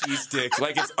 Such a cheese dick.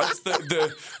 Like it's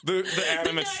the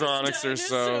animatronics are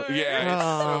so it's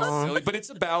so silly. But it's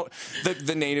about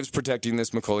the natives protecting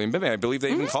this Macaulay Mbembe. I believe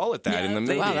they even call it that in the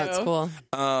movie. Wow, that's cool.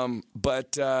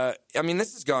 But I mean,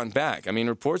 this has gone back. I mean,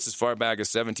 reports as far back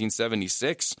as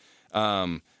 1776,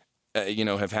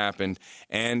 have happened,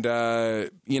 and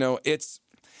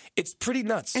it's pretty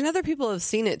nuts. And other people have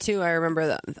seen it too. I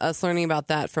remember us learning about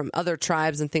that from other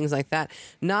tribes and things like that.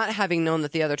 Not having known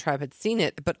that the other tribe had seen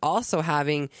it, but also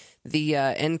having the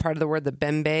end part of the word, the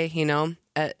Bembe,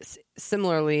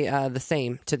 similarly the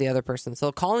same to the other person.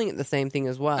 So calling it the same thing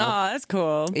as well. Oh, that's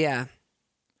cool. Yeah.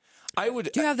 I would.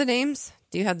 Do you have the names?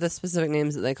 Do you have the specific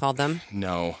names that they called them?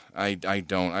 No, I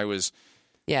don't.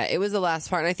 Yeah, it was the last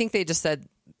part. And I think they just said,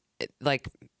 like,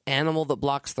 animal that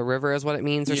blocks the river is what it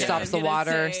means, or stops the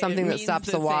water, something that stops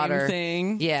the water.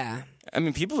 Yeah. I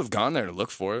mean, people have gone there to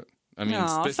look for it. I mean,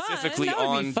 specifically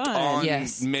on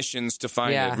missions to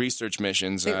find it, research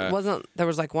missions. It wasn't. There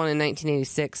was like one in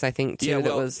 1986, I think, too.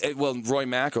 Roy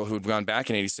Mackal, who had gone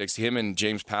back in '86, him and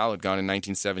James Powell had gone in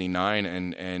 1979,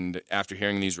 and after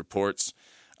hearing these reports,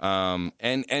 And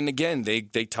again, they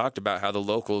talked about how the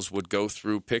locals would go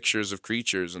through pictures of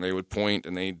creatures and they would point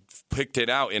and they picked it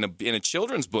out in a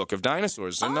children's book of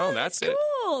dinosaurs. So no, that's cool.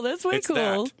 it. That's way cool.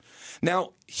 That.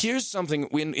 Now, here's something.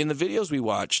 In the videos we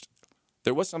watched,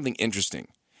 there was something interesting.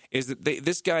 Is that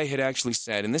this guy had actually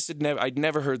said, and I'd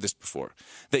never heard this before,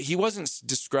 that he wasn't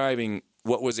describing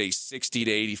what was a 60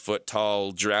 to 80 foot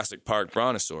tall Jurassic Park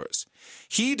brontosaurus.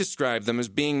 He described them as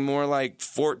being more like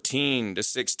 14 to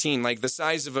 16, like the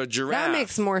size of a giraffe. That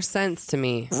makes more sense to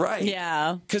me. Right.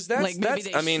 Yeah. Because that's, like maybe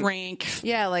they shrank.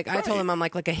 Yeah, like I told him I'm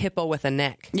like a hippo with a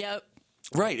neck. Yep.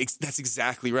 Right. That's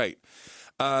exactly right.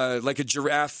 Like a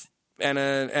giraffe and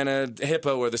a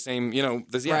hippo are the same,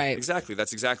 right. Exactly.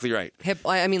 That's exactly right.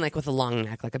 I mean, like with a long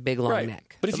neck, like a big long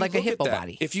neck. But if like a hippo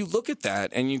body. If you look at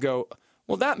that and you go,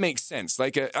 well, that makes sense.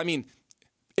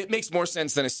 It makes more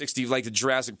sense than a 60, like the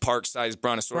Jurassic Park sized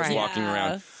brontosaurus walking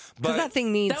around. Because that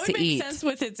thing needs to eat. That would make sense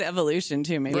with its evolution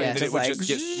too, maybe. Right, that it would just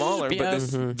get smaller,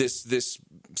 but this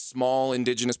small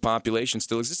indigenous population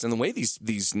still exists. And the way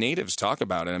these natives talk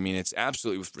about it, I mean, it's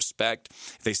absolutely with respect.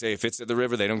 They say if it's at the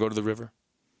river, they don't go to the river.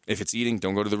 If it's eating,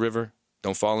 don't go to the river.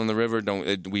 Don't fall in the river.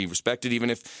 We respect it even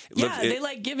if... they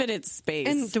like give it its space.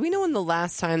 And do we know when the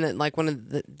last time that like one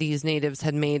of these natives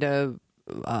had made a...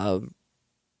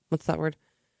 what's that word?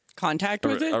 Contact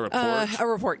with it? A report? A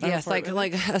report, yes. Like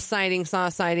a sighting, saw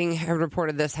a sighting, had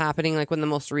reported this happening, like when the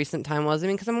most recent time was. I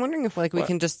mean, because I'm wondering if like we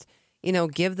can just...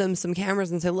 give them some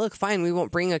cameras and say, look, fine, we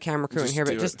won't bring a camera crew in here,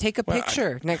 but just take a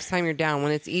picture next time you're down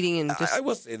when it's eating. And just, I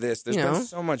will say this. There's been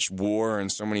so much war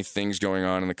and so many things going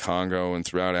on in the Congo and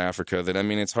throughout Africa that, I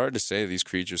mean, it's hard to say these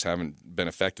creatures haven't been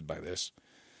affected by this.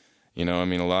 I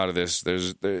mean, a lot of this,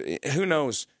 who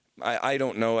knows? I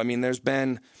don't know. I mean, there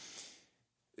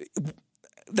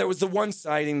was the one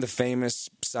sighting, the famous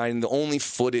sighting, the only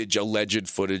alleged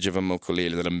footage of a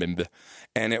mokolele,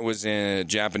 and it was a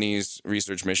Japanese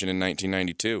research mission in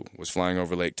 1992, was flying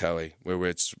over Lake Tele, where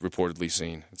it's reportedly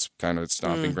seen. It's kind of its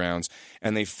stomping grounds.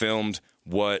 And they filmed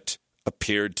what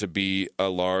appeared to be a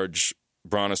large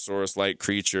brontosaurus-like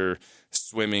creature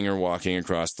swimming or walking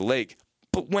across the lake.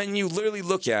 But when you literally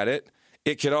look at it,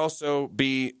 it could also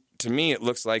be, to me, it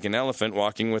looks like an elephant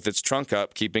walking with its trunk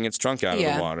up, keeping its trunk out of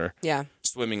the water. Yeah.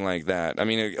 Swimming like that. I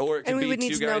mean, or it could we be would need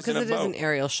two to know guys in a boat. because it is an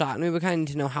aerial shot, and we would kind of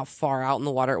need to know how far out in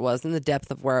the water it was and the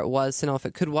depth of where it was to know if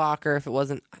it could walk or if it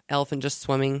was an elephant just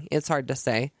swimming. It's hard to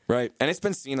say. Right. And it's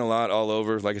been seen a lot all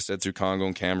over, like I said, through Congo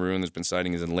and Cameroon. There's been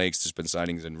sightings in lakes. There's been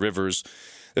sightings in rivers.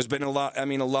 There's been a lot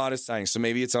of sightings. So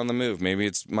maybe it's on the move. Maybe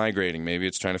it's migrating. Maybe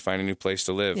it's trying to find a new place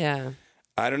to live. Yeah.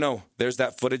 I don't know. There's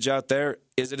that footage out there.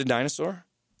 Is it a dinosaur?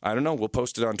 I don't know. We'll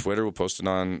post it on Twitter. We'll post it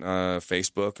on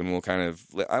Facebook, and we'll kind of...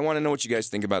 I want to know what you guys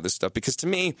think about this stuff, because to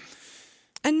me...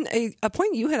 And a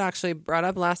point you had actually brought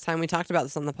up last time we talked about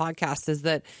this on the podcast is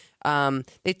that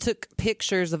they took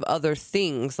pictures of other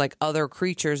things, like other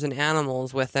creatures and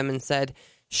animals with them, and said,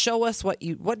 show us what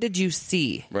did you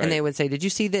see? Right. And they would say, did you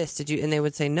see this? And they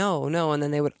would say, no. And then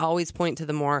they would always point to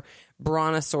the more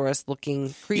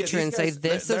brontosaurus-looking creature and say,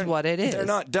 this is what it is. They're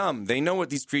not dumb. They know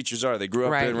what these creatures are. They grew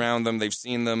up around them. They've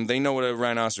seen them. They know what a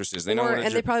rhinoceros is. They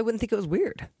probably wouldn't think it was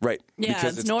weird. Right. Yeah,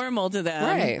 because it's normal to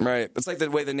them. Right. It's like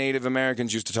the way the Native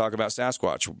Americans used to talk about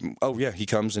Sasquatch. Oh, yeah, he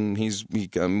comes and we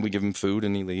give him food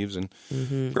and he leaves. And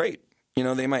great.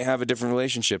 They might have a different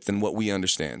relationship than what we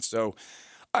understand. So...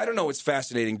 I don't know. It's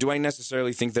fascinating. Do I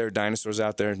necessarily think there are dinosaurs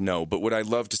out there? No. But would I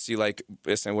love to see, like,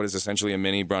 what is essentially a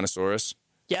mini brontosaurus?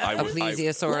 Yeah. A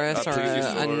plesiosaurus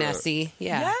or a Nessie.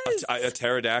 Yeah. Yes. A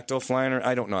pterodactyl flying?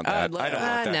 I don't know that. I don't want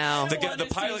that. No. The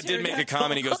pilot did make a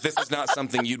comment. He goes, this is not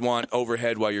something you'd want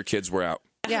overhead while your kids were out.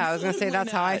 Yeah, I was going to say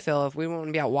that's how I feel if we want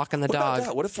to be out walking the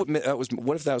dog. What if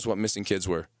that was what missing kids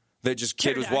were? That just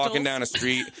kid was walking down a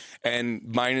street and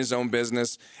minding his own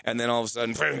business, and then all of a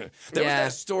sudden, there was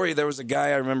that story. There was a guy,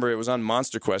 I remember, it was on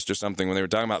Monster Quest or something, when they were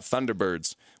talking about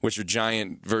thunderbirds, which are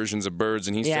giant versions of birds,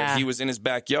 and he said he was in his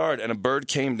backyard, and a bird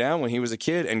came down when he was a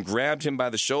kid and grabbed him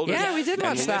by the shoulders. Yeah, we did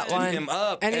watch that one. Him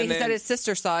up, and he said his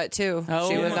sister saw it too.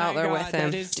 Oh, she was out there with him.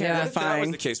 That is terrifying. That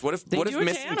was the case. What if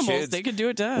missing kids? They could do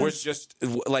it to us. Was just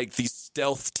like these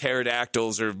stealth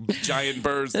pterodactyls or giant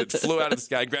birds that flew out of the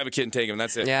sky, grab a kid and take him.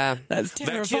 That's it. Yeah, that's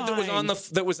terrifying. That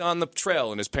kid that was on the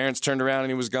trail, and his parents turned around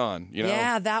and he was gone.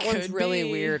 Yeah, that one's really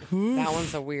weird. That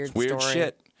one's a weird story.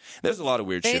 Shit. There's a lot of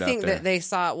weird shit out there. They think that they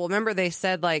saw. Well, remember they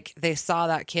said like they saw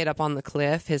that kid up on the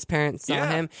cliff. His parents saw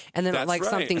him, and then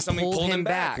something pulled him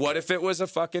back. What if it was a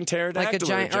fucking pterodactyl, like a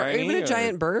giant, or even a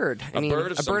giant bird? A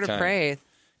bird of prey.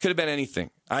 Could have been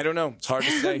anything. I don't know. It's hard to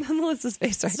say. Melissa's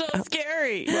face right So now.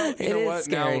 scary. Well, you know what?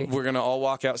 Scary. Now we're going to all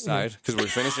walk outside because we're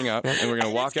finishing up, and we're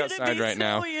going to walk outside right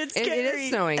now. It's It is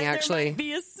snowing, and actually. There might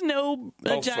be a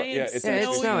giant yeah,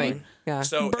 it's snowing. Yeah.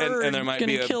 So, bird and there might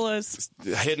be kill us.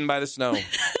 hidden by the snow.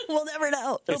 We'll never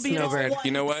know. It'll be snowbird.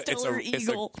 You know what? It's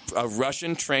eagle. a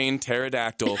Russian trained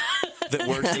pterodactyl that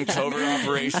works in covert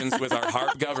operations with our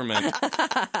HARP government,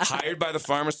 hired by the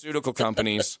pharmaceutical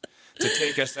companies to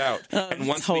take us out. And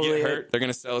once we get hurt, they're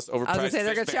going to sell us overpriced. I was going to say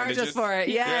they're going to charge us for it.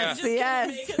 Yes, yes.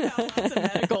 Make us out lots of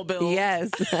medical bills.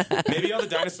 Yes. Maybe all the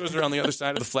dinosaurs are on the other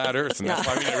side of the flat Earth, and that's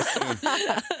why we never see them.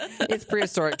 It's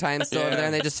prehistoric times still over there,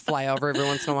 and they just fly over every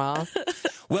once in a while.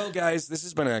 Well, guys, this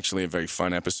has been actually a very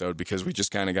fun episode because we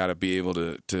just kind of got to be able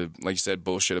to, like you said,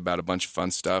 bullshit about a bunch of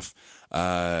fun stuff.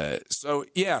 So,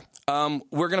 yeah,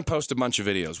 we're going to post a bunch of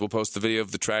videos. We'll post the video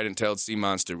of the trident-tailed sea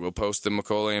monster. We'll post the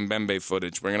Macaulay and Mbembe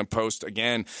footage. We're going to post,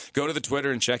 again, go to the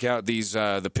Twitter and check out these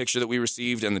the picture that we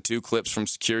received and the 2 clips from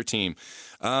Secure Team.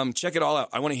 Check it all out.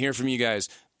 I want to hear from you guys.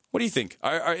 What do you think?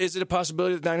 Is it a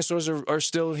possibility that dinosaurs are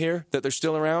still here, that they're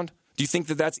still around? Do you think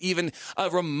that that's even a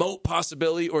remote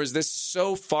possibility, or is this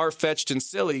so far-fetched and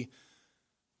silly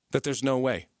that there's no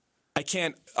way? I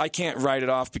can't write it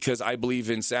off because I believe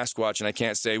in Sasquatch, and I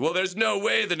can't say, well, there's no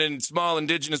way that a small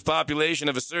indigenous population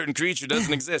of a certain creature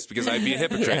doesn't exist, because I'd be a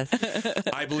hypocrite. Yes.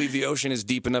 I believe the ocean is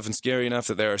deep enough and scary enough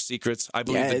that there are secrets. I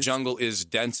believe the jungle is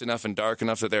dense enough and dark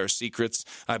enough that there are secrets.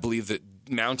 I believe that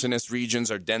mountainous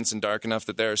regions are dense and dark enough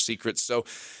that there are secrets. So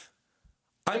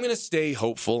I'm going to stay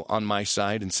hopeful on my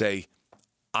side and say,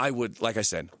 like I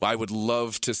said, I would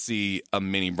love to see a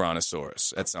mini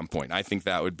brontosaurus at some point. I think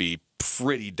that would be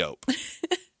pretty dope.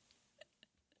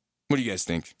 What do you guys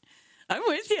think? I'm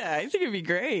with you. I think it'd be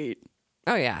great.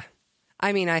 Oh, yeah.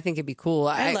 I mean, I think it'd be cool.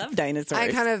 I love dinosaurs.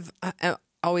 I kind of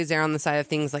always err on the side of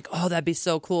things like, oh, that'd be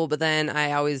so cool. But then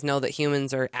I always know that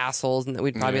humans are assholes and that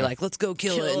we'd probably be like, let's go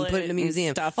kill it and put it in a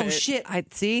museum. Oh, shit.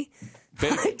 See?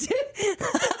 Baby. I did. You did it.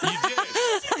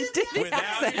 I did the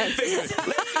Without accent.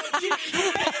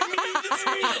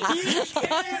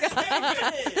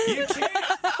 You can't.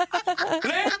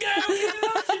 Let's go get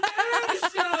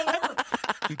dinosaur.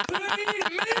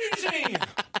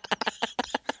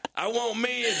 I want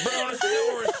me a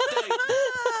brontosaurus steak.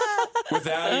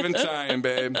 Without even trying,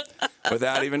 babe.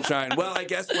 Without even trying. Well, I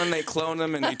guess when they clone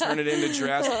them and they turn it into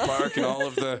Jurassic Park and all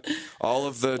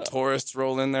of the tourists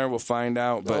roll in there, we'll find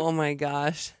out. But oh my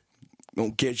gosh.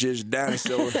 Gonna catch this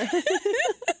dinosaur.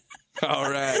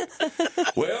 All right.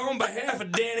 Well, on behalf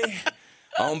of Denny,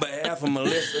 on behalf of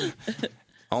Melissa,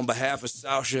 on behalf of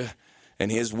Sasha and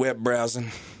his web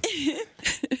browsing,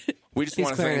 we just want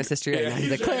to clearing thank his history right now.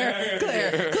 He's like, clear.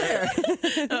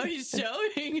 Oh, he's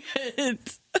showing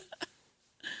it.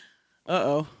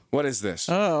 Uh-oh. What is this?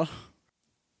 Oh.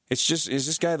 Is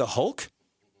this guy the Hulk?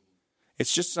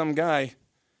 It's just some guy.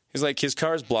 He's like, his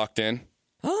car's blocked in.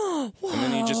 Oh, and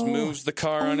then he just moves the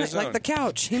car on his own. Like the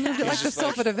couch. He moved it like the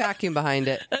sofa to vacuum behind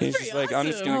it. He's just like, I'm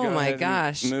just going to go ahead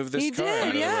and move this car.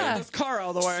 He did, yeah. This car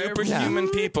all the way. Superhuman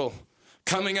people.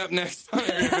 Coming up next.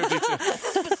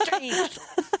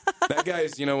 That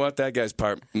guy's, you know what? That guy's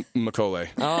part Macaulay.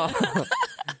 Oh.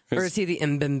 Or is he the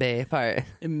Mbembe part?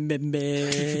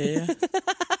 Mbembe.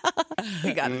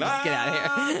 You got to get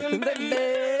out of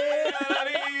here.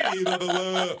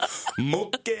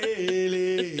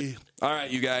 All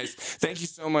right, you guys. Thank you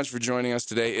so much for joining us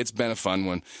today. It's been a fun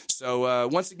one. So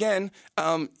once again,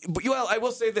 well, I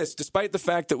will say this. Despite the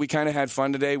fact that we kind of had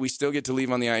fun today, we still get to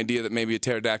leave on the idea that maybe a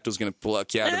pterodactyl is going to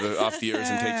pluck you off the earth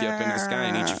and take you up into the sky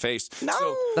and eat your face. No.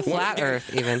 So, the flat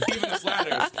earth, even the flat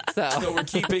earth. So we're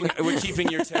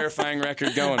keeping your terrifying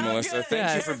record going, Melissa.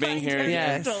 Thank you for being here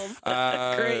again.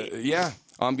 Yes. Great. Yeah.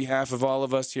 On behalf of all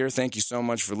of us here, thank you so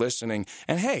much for listening.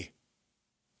 And hey,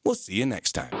 we'll see you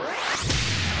next time.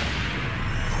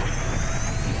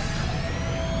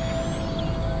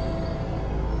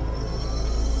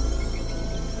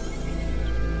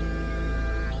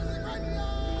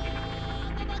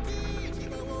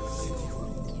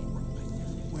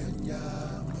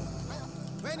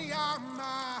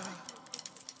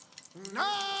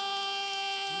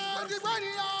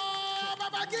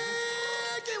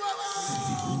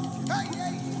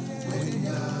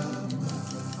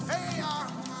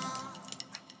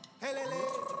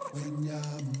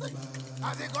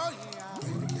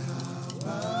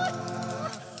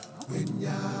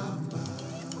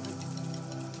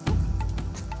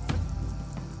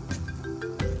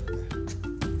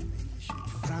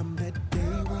 From the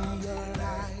day we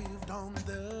arrived on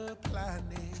the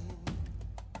planet,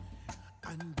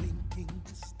 unblinking,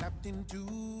 stepped into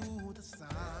the sun.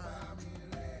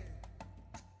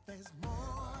 There's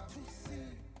more to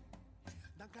see.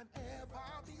 can ever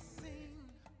be seen,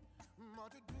 more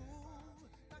to do